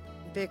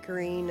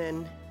bickering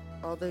and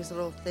all those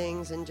little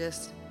things and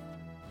just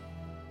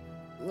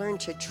learn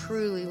to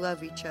truly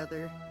love each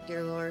other,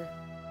 dear Lord.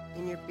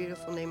 In your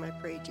beautiful name I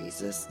pray,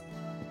 Jesus.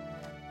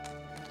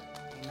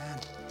 Amen.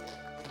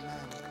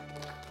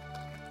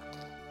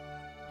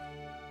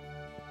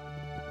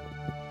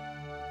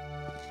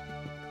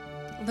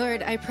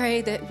 Lord, I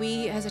pray that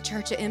we as a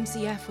church at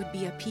MCF would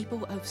be a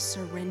people of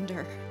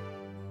surrender,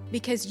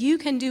 because you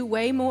can do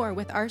way more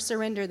with our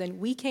surrender than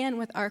we can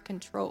with our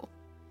control.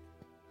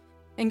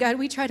 And God,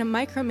 we try to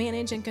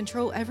micromanage and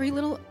control every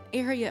little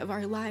area of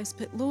our lives,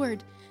 but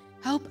Lord,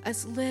 help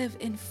us live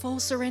in full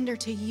surrender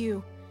to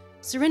you,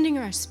 surrendering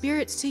our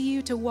spirits to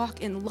you to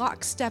walk in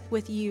lockstep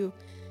with you,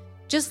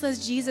 just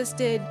as Jesus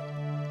did,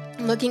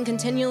 looking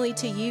continually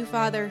to you,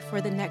 Father,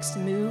 for the next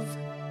move,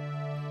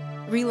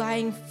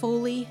 relying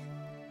fully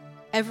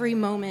every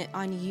moment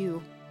on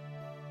you.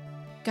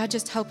 God,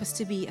 just help us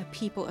to be a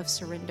people of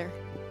surrender.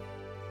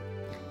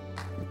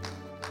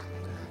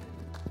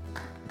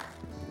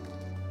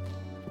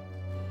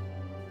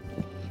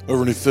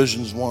 Over in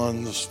Ephesians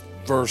 1, this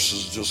verse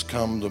has just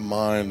come to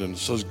mind, and it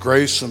says,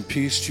 "Grace and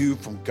peace to you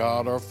from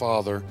God our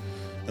Father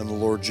in the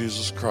Lord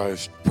Jesus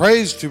Christ.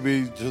 Praise to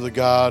be to the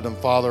God and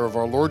Father of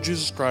our Lord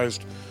Jesus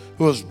Christ,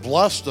 who has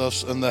blessed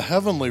us in the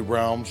heavenly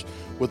realms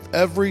with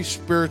every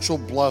spiritual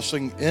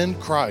blessing in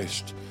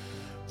Christ.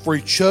 For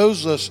he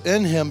chose us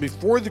in him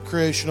before the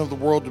creation of the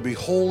world to be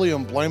holy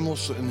and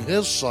blameless in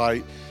his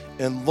sight.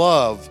 In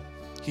love,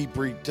 he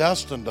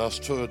predestined us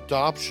to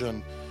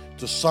adoption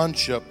to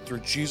sonship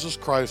through Jesus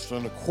Christ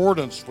in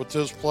accordance with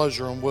his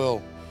pleasure and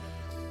will.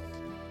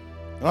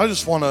 And I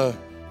just want to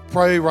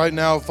pray right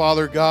now,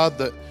 Father God,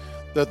 that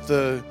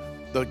the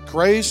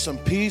grace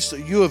and peace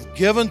that you have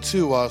given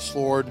to us,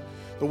 Lord,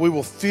 that we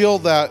will feel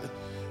that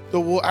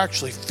we'll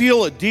actually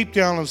feel it deep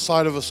down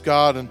inside of us,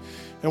 God, and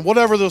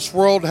whatever this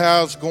world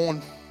has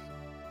going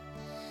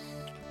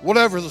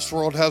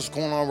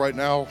on right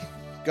now,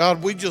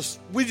 God, we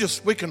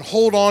can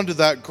hold on to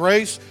that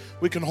grace.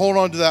 We can hold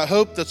on to that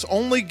hope that's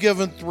only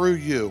given through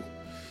you.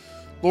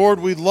 Lord,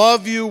 we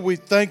love you. We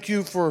thank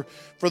you for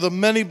the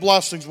many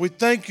blessings. We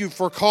thank you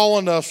for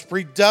calling us,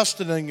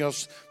 predestining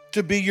us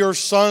to be your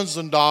sons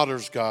and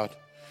daughters, God.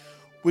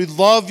 We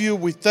love you.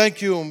 We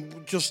thank you.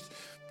 And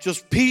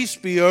just peace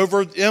be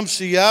over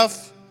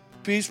MCF.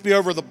 Peace be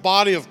over the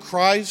body of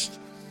Christ.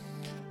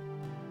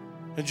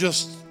 And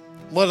just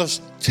let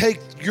us take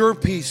your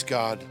peace,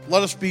 God.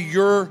 Let us be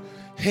your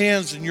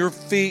hands and your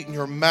feet and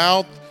your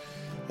mouth.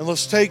 And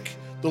let's take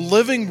the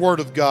living word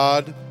of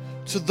God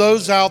to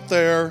those out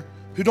there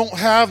who don't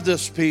have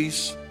this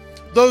peace,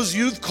 those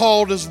you've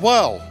called as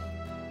well.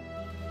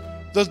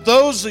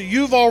 Those that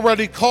you've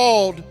already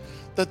called,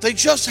 that they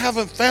just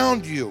haven't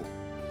found you.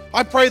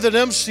 I pray that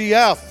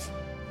MCF,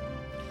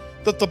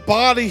 that the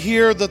body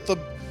here, that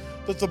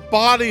the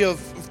body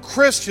of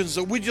Christians,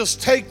 that we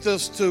just take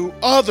this to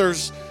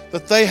others,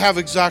 that they have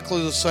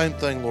exactly the same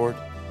thing, Lord.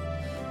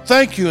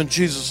 Thank you in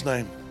Jesus'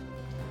 name.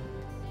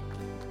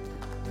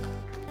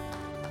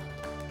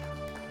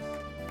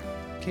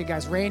 Okay,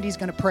 guys, Randy's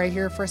going to pray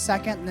here for a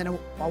second, and then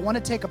I want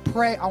to take a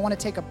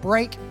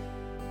break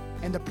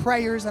in the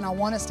prayers, and I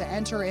want us to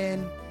enter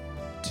in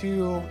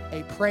to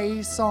a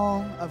praise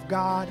song of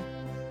God.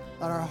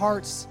 Let our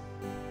hearts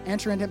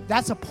enter into.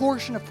 That's a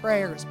portion of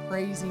prayer, is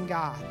praising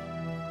God.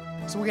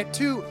 So we get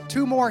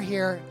two more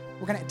here.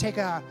 We're going to take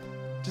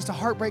just a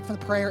heartbreak from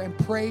the prayer and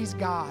praise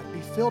God.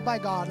 Be filled by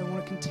God, and we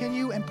want to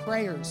continue in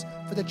prayers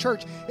for the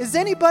church. Is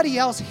anybody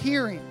else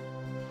hearing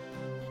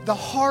the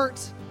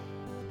heart,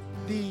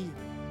 the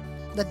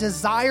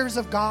desires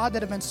of God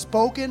that have been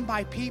spoken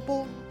by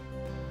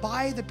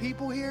the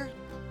people here?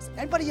 Is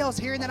anybody else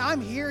hearing that?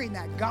 I'm hearing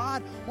that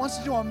God wants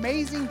to do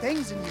amazing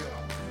things in you.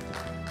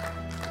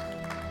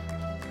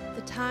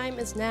 The time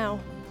is now.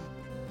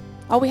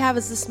 All we have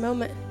is this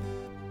moment.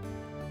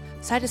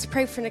 So I just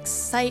pray for an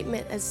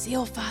excitement, a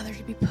zeal, Father,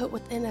 to be put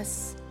within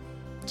us,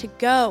 to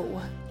go.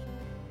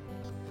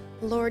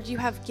 Lord, you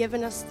have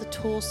given us the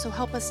tools, so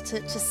help us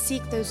to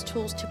seek those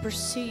tools to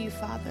pursue you,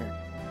 Father.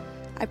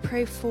 I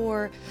pray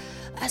for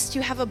us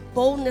to have a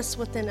boldness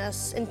within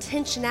us,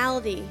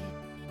 intentionality,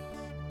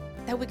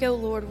 that we go,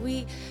 Lord.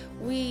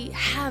 We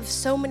have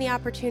so many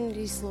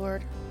opportunities,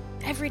 Lord,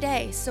 every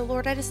day. So,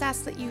 Lord, I just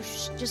ask that you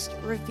just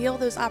reveal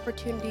those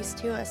opportunities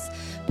to us.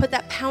 Put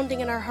that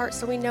pounding in our hearts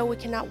so we know we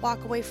cannot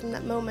walk away from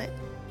that moment.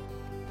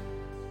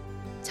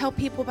 Tell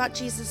people about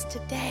Jesus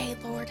today,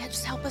 Lord.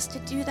 Just help us to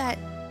do that.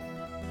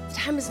 The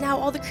time is now.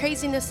 All the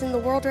craziness in the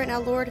world right now,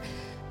 Lord,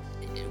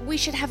 we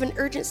should have an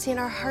urgency in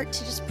our heart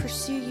to just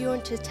pursue you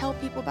and to tell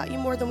people about you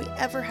more than we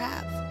ever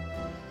have.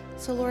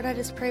 So, Lord, I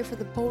just pray for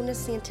the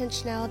boldness, the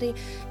intentionality,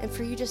 and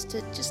for you just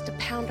to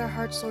pound our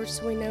hearts, Lord,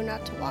 so we know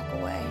not to walk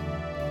away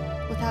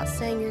without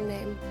saying your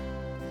name.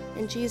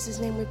 In Jesus'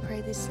 name we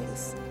pray these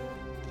things.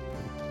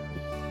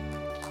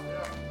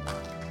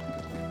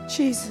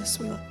 Jesus,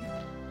 we love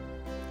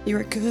you. You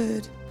are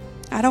good.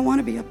 I don't want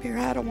to be up here.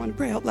 I don't want to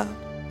pray out loud.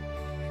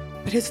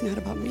 But it's not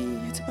about me.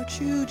 It's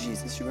about you,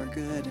 Jesus. You are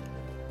good.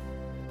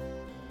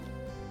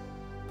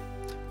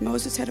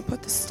 Moses had to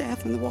put the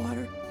staff in the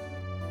water.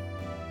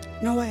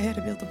 Noah had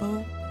to build the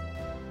boat.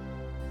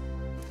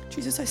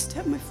 Jesus, I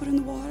stepped my foot in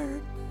the water.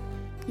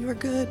 You are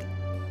good.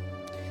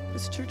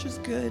 This church is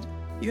good.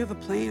 You have a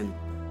plan.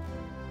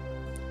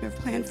 You have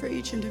a plan for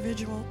each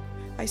individual.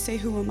 I say,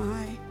 who am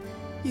I?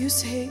 You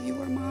say,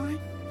 you are mine.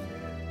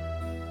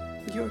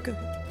 You are good.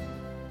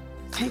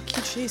 Thank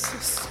you,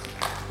 Jesus.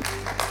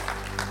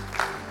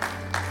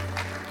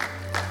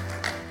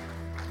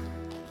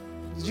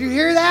 Did you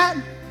hear that?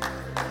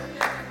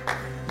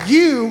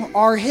 You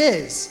are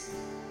his.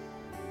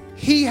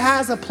 He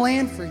has a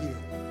plan for you.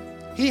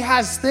 He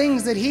has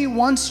things that he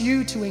wants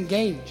you to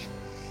engage.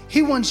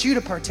 He wants you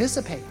to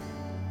participate.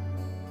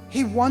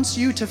 He wants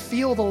you to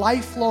feel the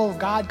life flow of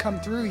God come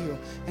through you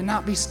and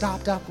not be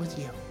stopped up with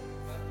you.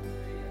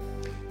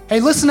 Hey,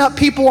 listen up,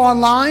 people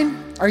online.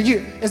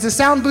 Is the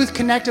sound booth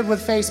connected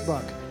with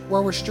Facebook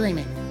where we're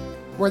streaming,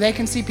 where they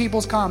can see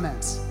people's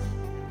comments?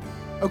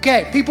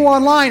 Okay, people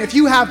online, if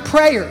you have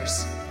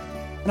prayers,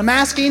 and I'm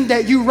asking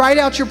that you write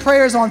out your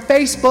prayers on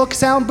Facebook,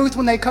 sound booth,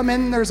 when they come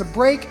in, there's a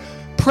break,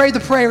 pray the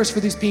prayers for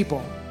these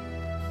people.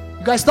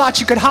 You guys thought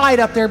you could hide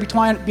up there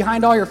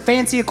behind all your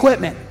fancy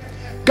equipment.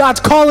 God's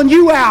calling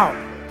you out.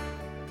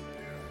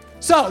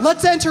 So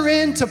let's enter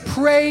into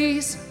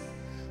praise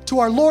to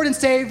our Lord and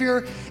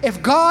Savior.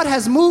 If God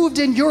has moved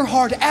in your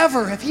heart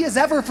ever, if he has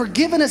ever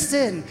forgiven a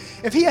sin,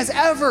 if he has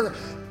ever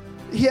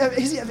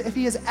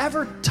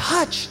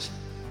touched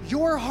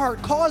your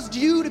heart, caused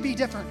you to be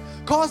different,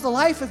 caused the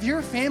life of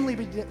your family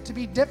to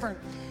be different,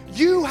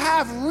 you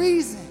have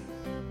reason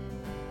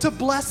to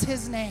bless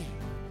his name.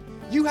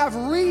 You have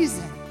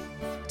reason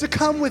to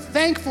come with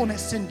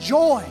thankfulness and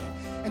joy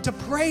and to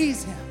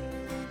praise him.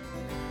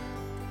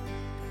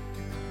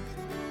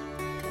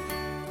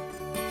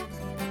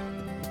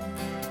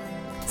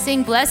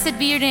 Sing, blessed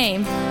be your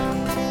name.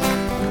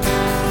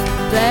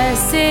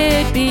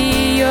 Blessed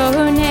be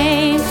your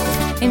name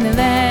in the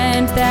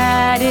land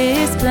that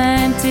is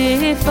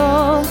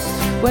plentiful,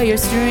 where your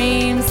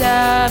streams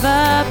of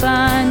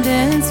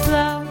abundance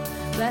flow.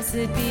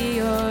 Blessed be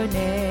your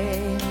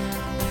name.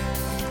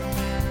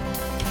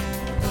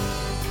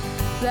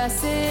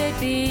 Blessed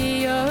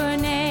be your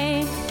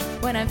name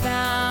when I'm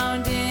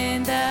found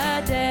in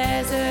the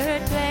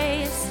desert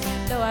place,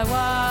 though I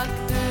walk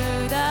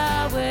through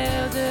the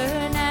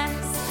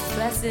wilderness.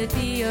 Blessed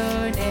be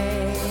your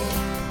name.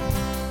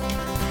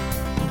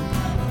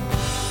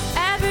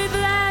 Every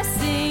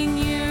blessing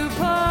you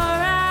pour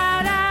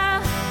out,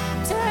 I'll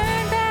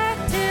turn back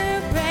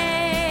to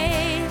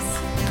praise.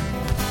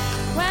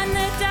 When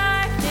the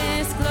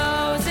darkness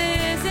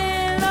closes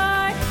in,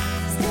 Lord,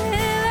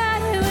 still I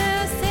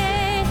will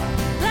say,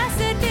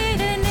 blessed be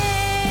the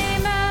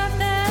name of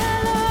the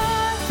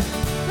Lord.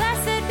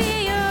 Blessed be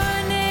your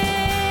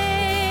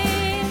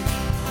name.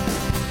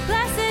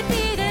 Blessed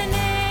be the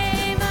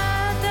name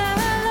of the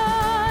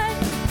Lord.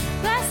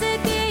 Blessed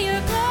be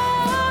your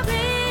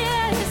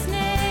glorious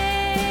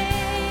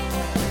name.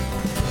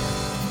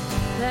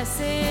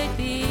 Blessed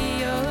be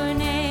your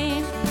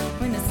name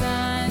when the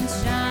sun's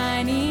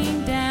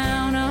shining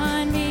down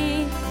on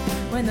me,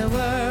 when the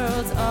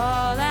world's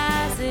all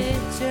as it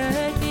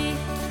should be.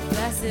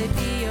 Blessed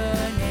be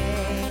your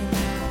name.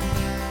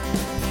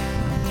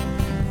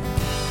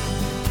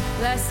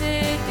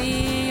 Blessed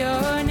be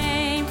your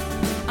name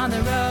on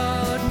the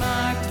road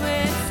marked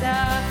with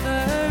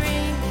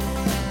suffering,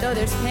 though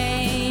there's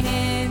pain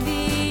in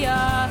the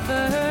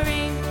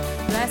offering.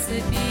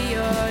 Blessed be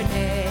your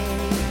name.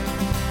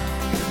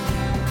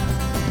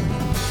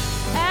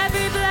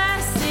 Every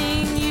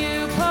blessing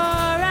you pour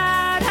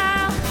out,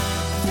 I'll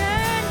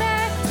turn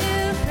back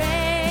to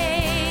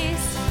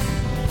praise.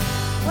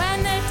 When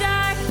the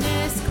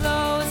darkness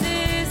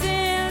closes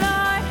in,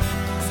 Lord,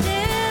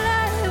 still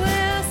I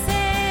will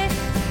say,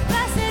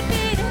 blessed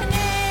be the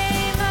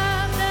name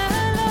of the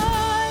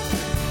Lord.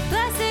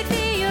 Blessed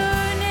be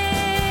your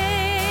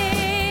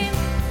name.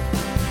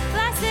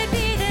 Blessed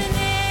be the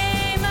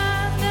name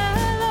of the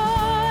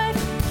Lord.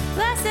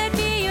 Blessed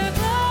be your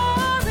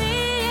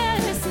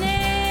glorious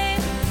name.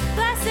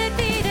 Blessed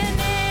be the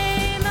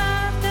name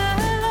of the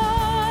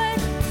Lord.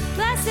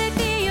 Blessed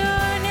be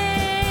your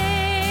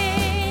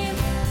name.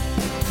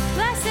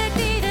 Blessed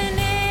be the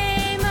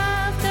name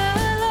of the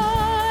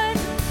Lord.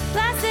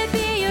 Blessed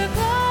be your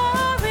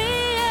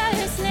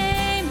glorious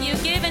name. You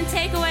give and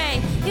take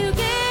away. You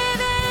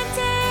give and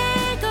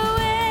take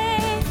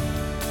away.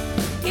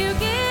 You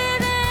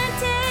give and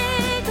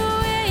take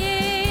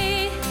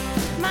away.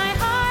 My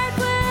heart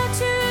will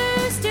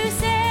choose to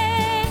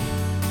say,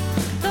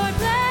 Lord,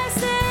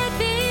 blessed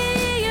be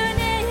your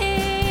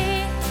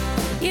name.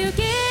 You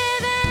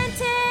give and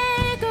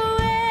take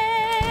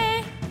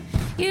away.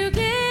 You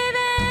give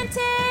and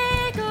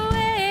take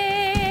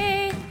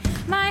away.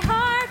 My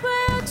heart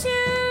will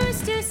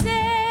choose to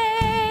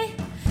say,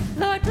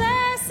 Lord,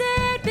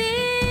 blessed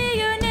be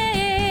your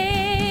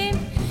name.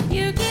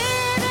 You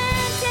give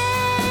and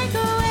take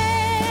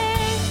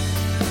away.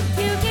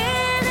 You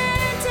give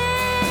and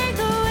take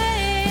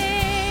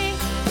away.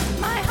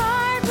 My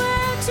heart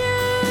will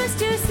choose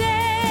to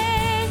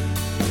say,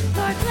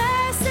 Lord,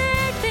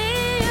 blessed be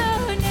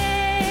your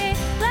name.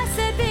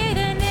 Blessed be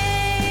the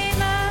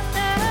name of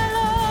the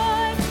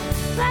Lord.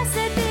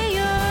 Blessed be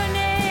your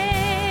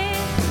name.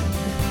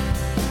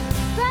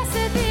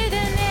 Blessed be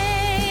the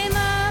name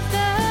of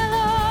the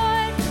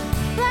Lord.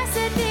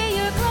 Blessed be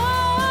your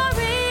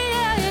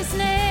glorious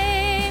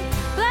name.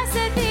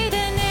 Blessed be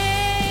the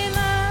name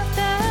of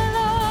the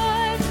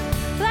Lord.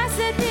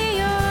 Blessed be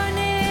your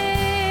name.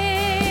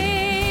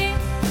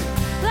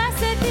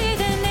 Blessed be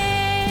the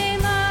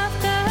name of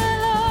the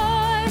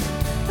Lord.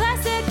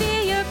 Blessed be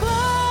your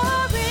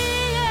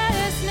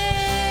glorious name.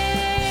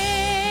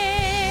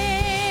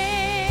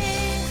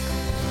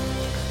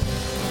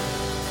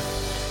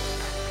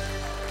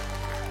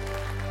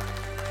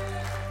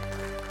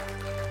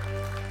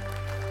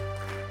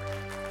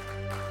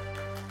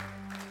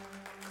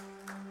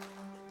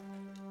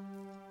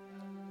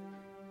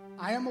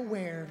 I am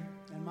aware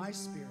in my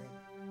spirit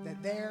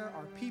that there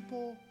are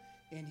people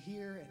in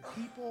here and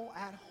people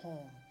at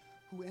home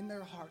who in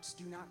their hearts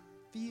do not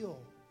feel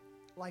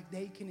like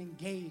they can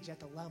engage at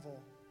the level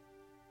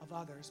of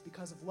others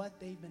because of what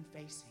they've been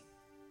facing.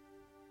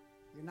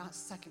 You're not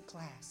second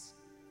class.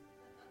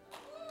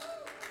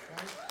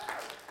 Right?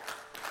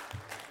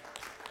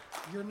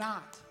 you're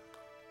not.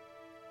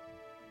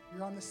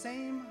 You're on the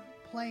same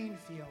playing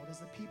field as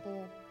the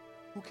people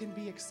who can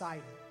be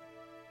excited.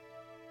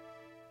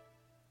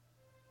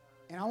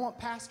 And I want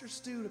Pastor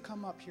Stu to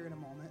come up here in a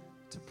moment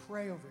to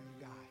pray over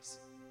you guys,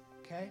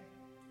 okay?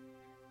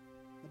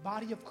 The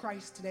body of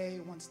Christ today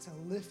wants to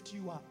lift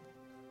you up.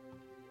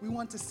 We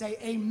want to say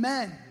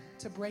amen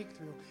to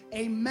breakthrough,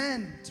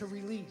 amen to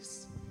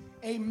release,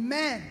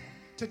 amen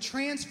to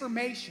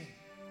transformation,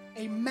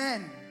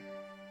 amen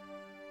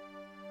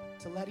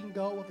to letting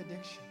go of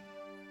addiction.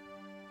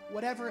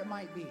 Whatever it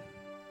might be,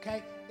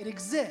 okay? It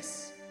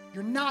exists.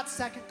 You're not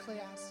second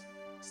class.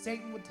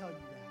 Satan would tell you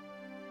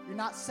that. You're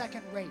not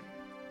second rate.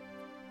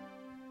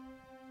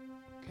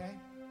 Okay?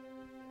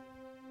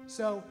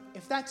 So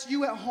if that's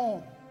you at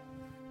home,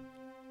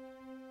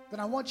 then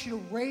I want you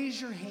to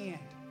raise your hand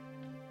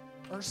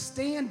or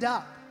stand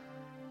up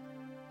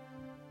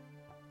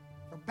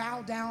or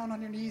bow down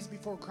on your knees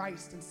before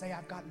Christ and say,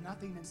 I've got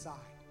nothing inside,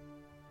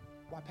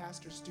 while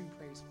Pastor Stu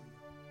prays for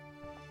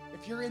you.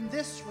 If you're in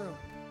this room,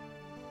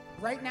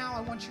 right now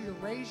I want you to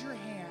raise your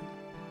hand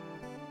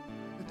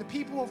that the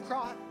people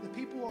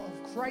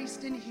of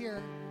Christ in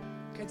here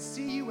could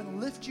see you and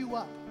lift you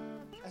up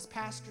as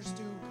Pastor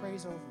Stu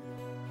prays over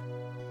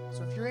you.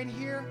 So if you're in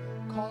here,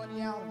 calling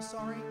you out, I'm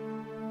sorry.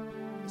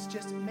 Let's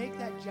just make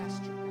that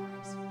gesture,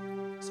 guys.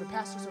 So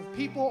pastors of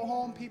people at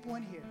home, people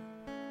in here,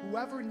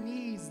 whoever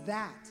needs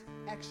that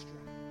extra,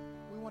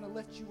 we want to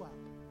lift you up.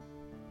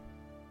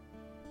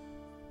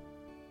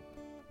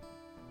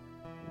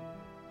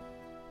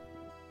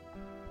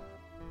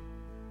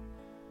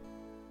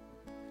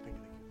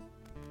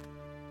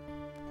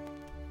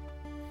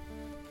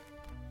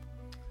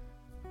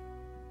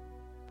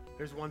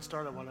 There's one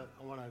start I want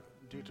to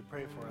do to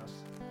pray for us.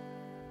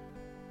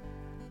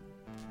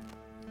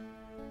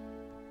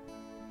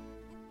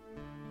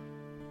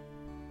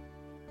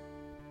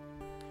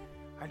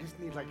 I just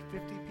need like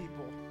 50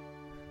 people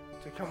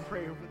to come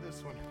pray over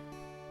this one.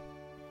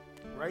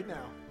 Right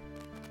now,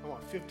 I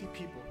want 50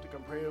 people to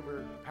come pray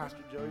over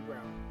Pastor Joey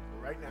Brown.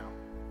 Right now.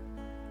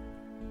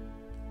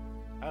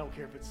 I don't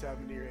care if it's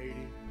 70 or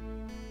 80.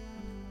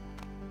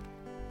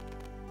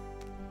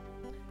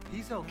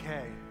 He's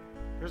okay.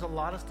 There's a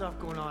lot of stuff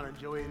going on in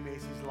Joey and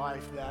Macy's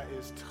life that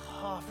is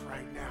tough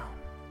right now.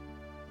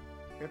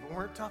 If it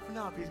weren't tough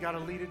enough, he's got to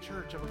lead a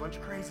church of a bunch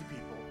of crazy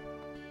people.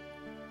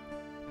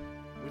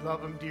 We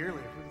love him dearly.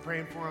 We've been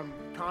praying for him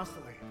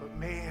constantly. But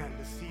man,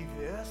 to see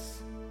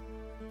this,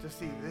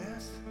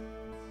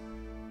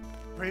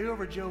 pray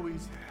over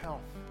Joey's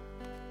health.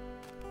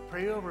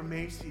 Pray over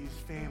Macy's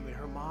family,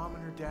 her mom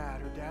and her dad.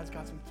 Her dad's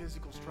got some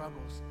physical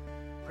struggles.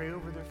 Pray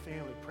over their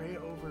family. Pray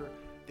over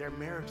their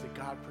marriage, that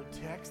God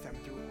protects them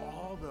through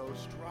all those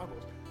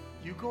struggles.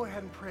 You go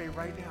ahead and pray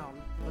right now.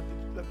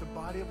 Let the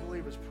body of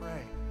believers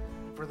pray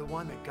for the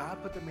one that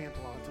God put the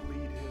mantle on to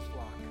lead his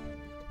flock.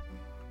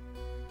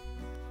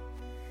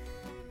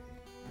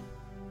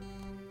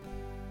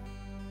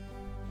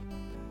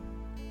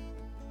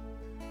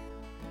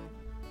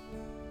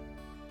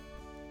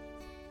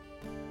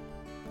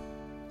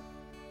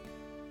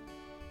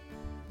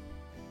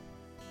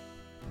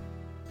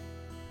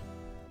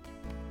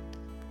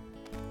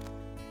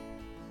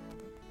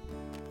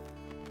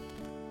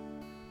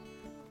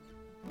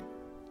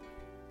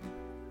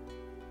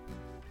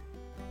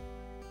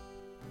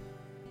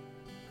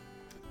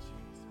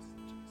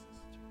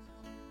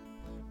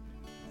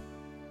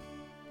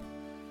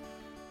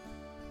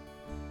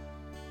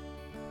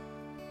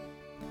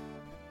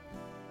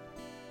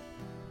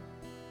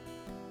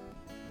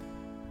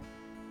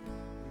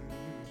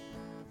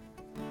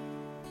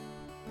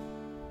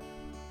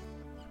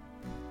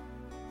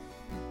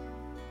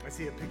 I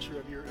see a picture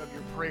of your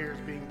prayers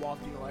being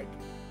wafting like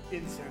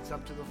incense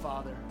up to the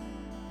Father.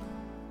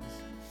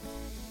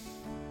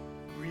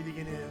 Breathing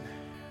it in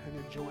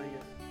and enjoying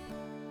it.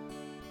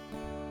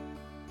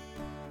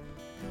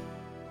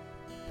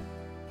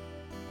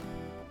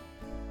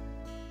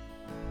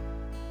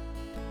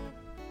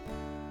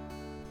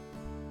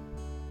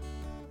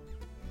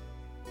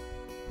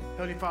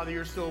 Heavenly Father,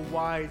 you're so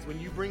wise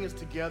when you bring us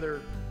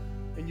together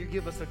and you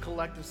give us a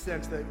collective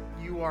sense that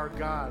you are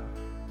God.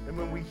 And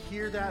when we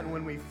hear that and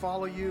when we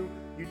follow you,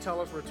 you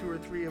tell us where 2 or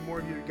 3 or more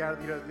of you are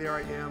gathered, there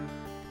I am.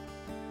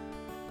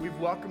 We've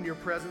welcomed your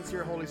presence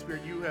here, Holy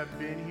Spirit. You have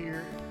been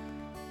here.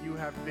 You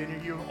have been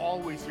here. You're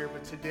always here,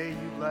 but today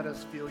you let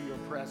us feel your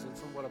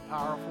presence. And what a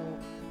powerful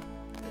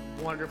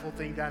and wonderful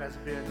thing that has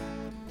been.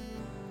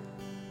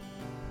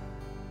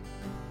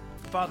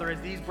 Father,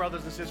 as these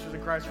brothers and sisters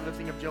in Christ are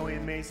lifting up Joey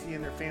and Macy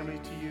and their families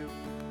to you,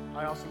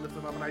 I also lift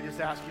them up and I just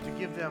ask you to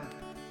give them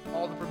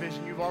all the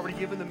provision. You've already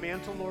given the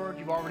mantle, Lord.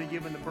 You've already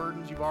given the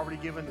burdens. You've already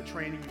given the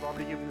training. You've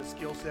already given the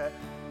skill set.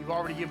 You've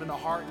already given the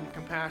heart and the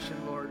compassion,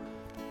 Lord.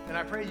 And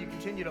I pray you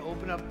continue to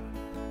open up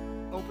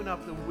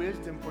the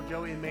wisdom for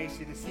Joey and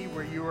Macy to see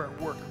where you are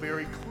at work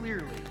very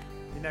clearly,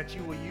 and that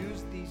you will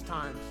use these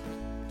times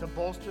to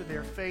bolster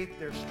their faith,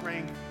 their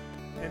strength,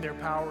 and their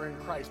power in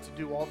Christ to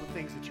do all the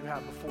things that you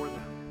have before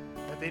them.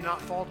 That they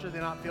not falter, they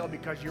not fail,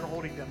 because you're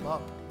holding them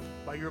up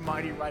by your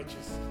mighty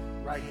righteous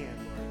right hand,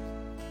 Lord.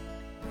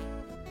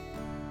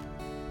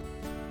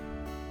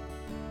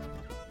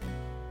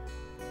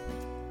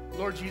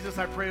 Lord Jesus,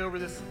 I pray over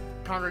this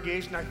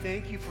congregation. I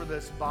thank you for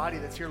this body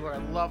that's here, Lord. I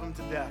love them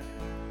to death.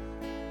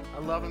 I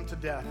love them to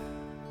death.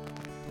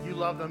 You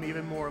love them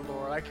even more,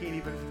 Lord. I can't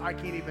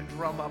even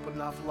drum up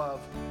enough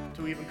love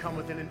to even come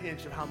within an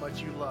inch of how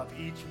much you love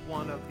each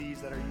one of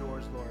these that are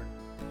yours, Lord.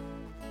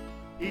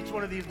 Each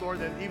one of these, Lord,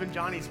 that even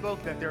Johnny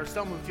spoke, that there are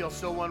some who feel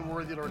so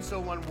unworthy, Lord,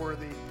 so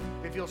unworthy.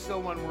 They feel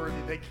so unworthy.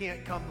 They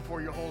can't come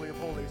before your Holy of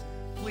Holies.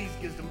 Please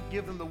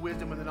give them the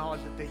wisdom and the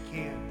knowledge that they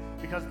can.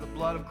 Because of the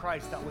blood of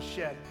Christ that was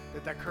shed,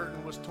 that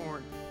curtain was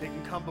torn, they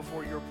can come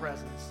before your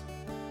presence.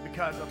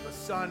 Because of the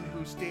Son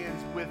who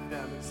stands with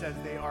them and says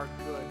they are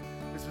good.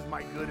 This is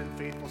my good and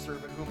faithful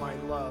servant whom I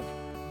love.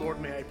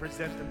 Lord, may I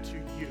present them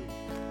to you.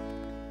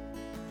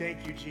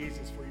 Thank you,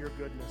 Jesus, for your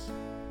goodness,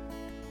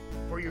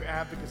 for your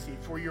advocacy,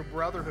 for your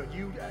brotherhood.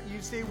 You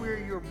say we're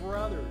your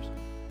brothers,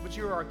 but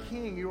you're our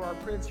King, you're our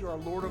Prince, you're our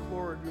Lord of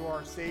Lords, you're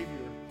our Savior.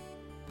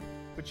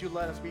 But you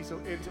let us be so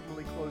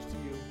intimately close to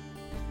you.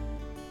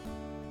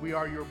 We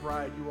are your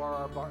bride. You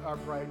are our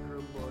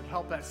bridegroom, Lord.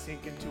 Help that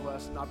sink into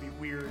us and not be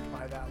weird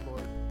by that,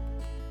 Lord.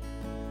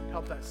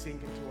 Help that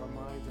sink into our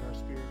minds and our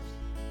spirits.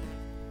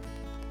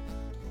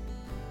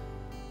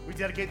 We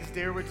dedicate this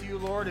day over to you,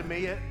 Lord, and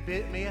may it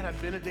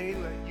have been a day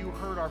that you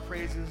heard our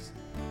praises,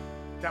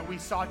 that we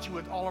sought you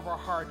with all of our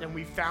heart, and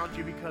we found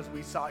you because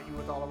we sought you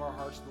with all of our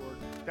hearts, Lord.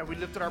 That we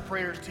lifted our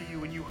prayers to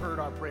you, and you heard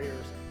our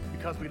prayers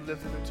because we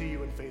lifted them to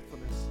you in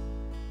faithfulness.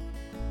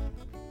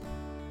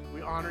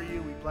 We honor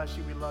you, we bless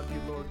you, we love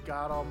you, Lord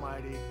God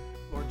Almighty,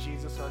 Lord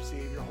Jesus, our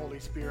Savior, Holy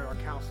Spirit, our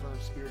Counselor,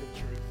 and Spirit of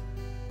truth.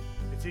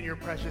 It's in your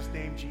precious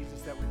name,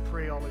 Jesus, that we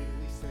pray all of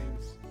these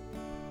things.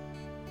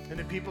 And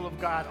the people of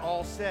God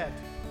all said,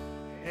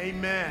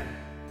 amen,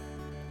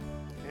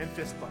 and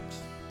fist bumps.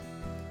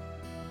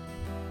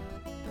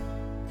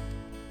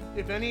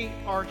 If any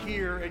are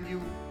here and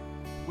you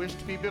wish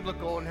to be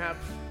biblical and have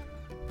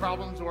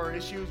problems or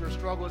issues or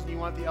struggles and you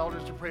want the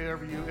elders to pray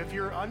over you, if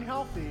you're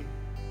unhealthy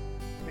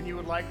and you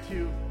would like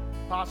to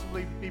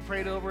possibly be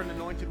prayed over and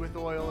anointed with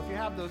oil, if you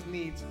have those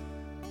needs,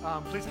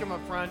 please come up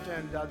front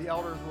and the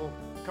elders will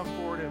come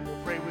forward and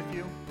we'll pray with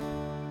you.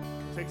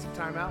 Take some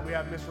time out. We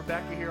have Miss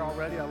Rebecca here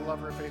already. I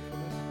love her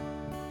faithfulness.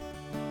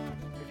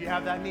 If you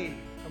have that need,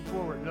 come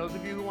forward. And those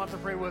of you who want to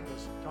pray with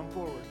us, come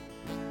forward.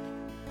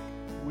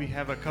 We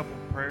have a couple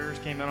prayers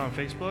came out on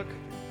Facebook.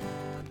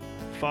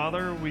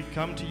 Father, we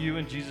come to you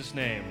in Jesus'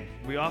 name.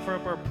 We offer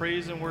up our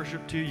praise and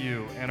worship to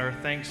you and our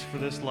thanks for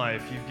this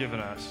life you've given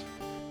us.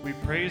 We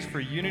praise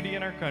for unity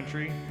in our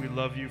country. We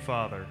love you,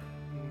 Father.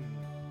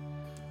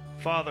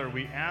 Father,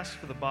 we ask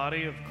for the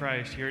body of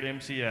Christ here at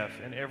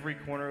MCF in every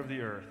corner of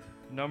the earth.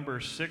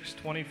 Numbers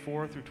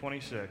 6:24 through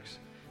 26.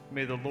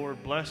 May the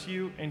Lord bless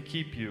you and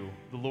keep you.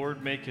 The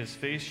Lord make his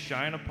face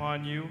shine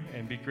upon you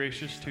and be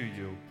gracious to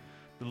you.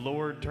 The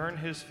Lord turn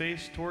his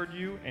face toward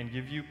you and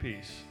give you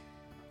peace.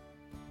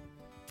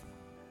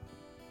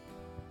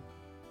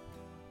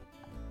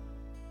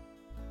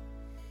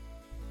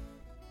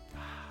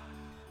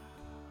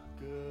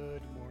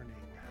 Good morning.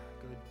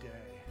 Good day.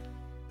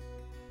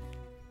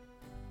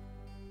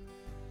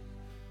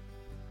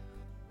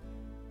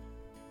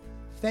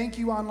 Thank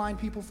you, online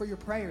people, for your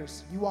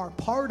prayers. You are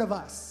part of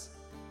us.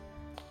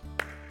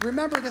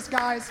 Remember this,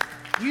 guys.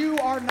 You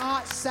are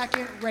not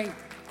second rate.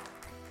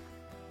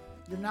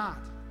 You're not.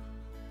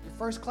 You're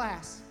first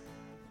class.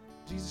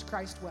 Jesus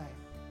Christ way.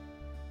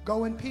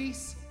 Go in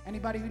peace.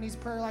 Anybody who needs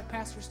prayer, like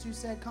Pastor Stu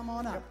said, come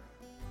on up. Yep.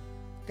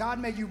 God,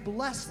 may you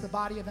bless the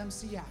body of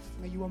MCF.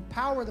 May you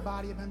empower the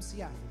body of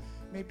MCF.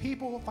 May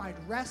people find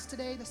rest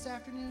today, this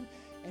afternoon,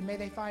 and may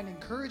they find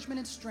encouragement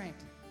and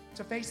strength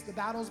to face the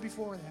battles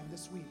before them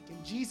this week.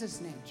 In Jesus'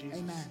 name,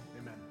 amen.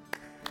 Amen.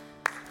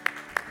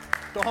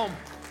 Go home.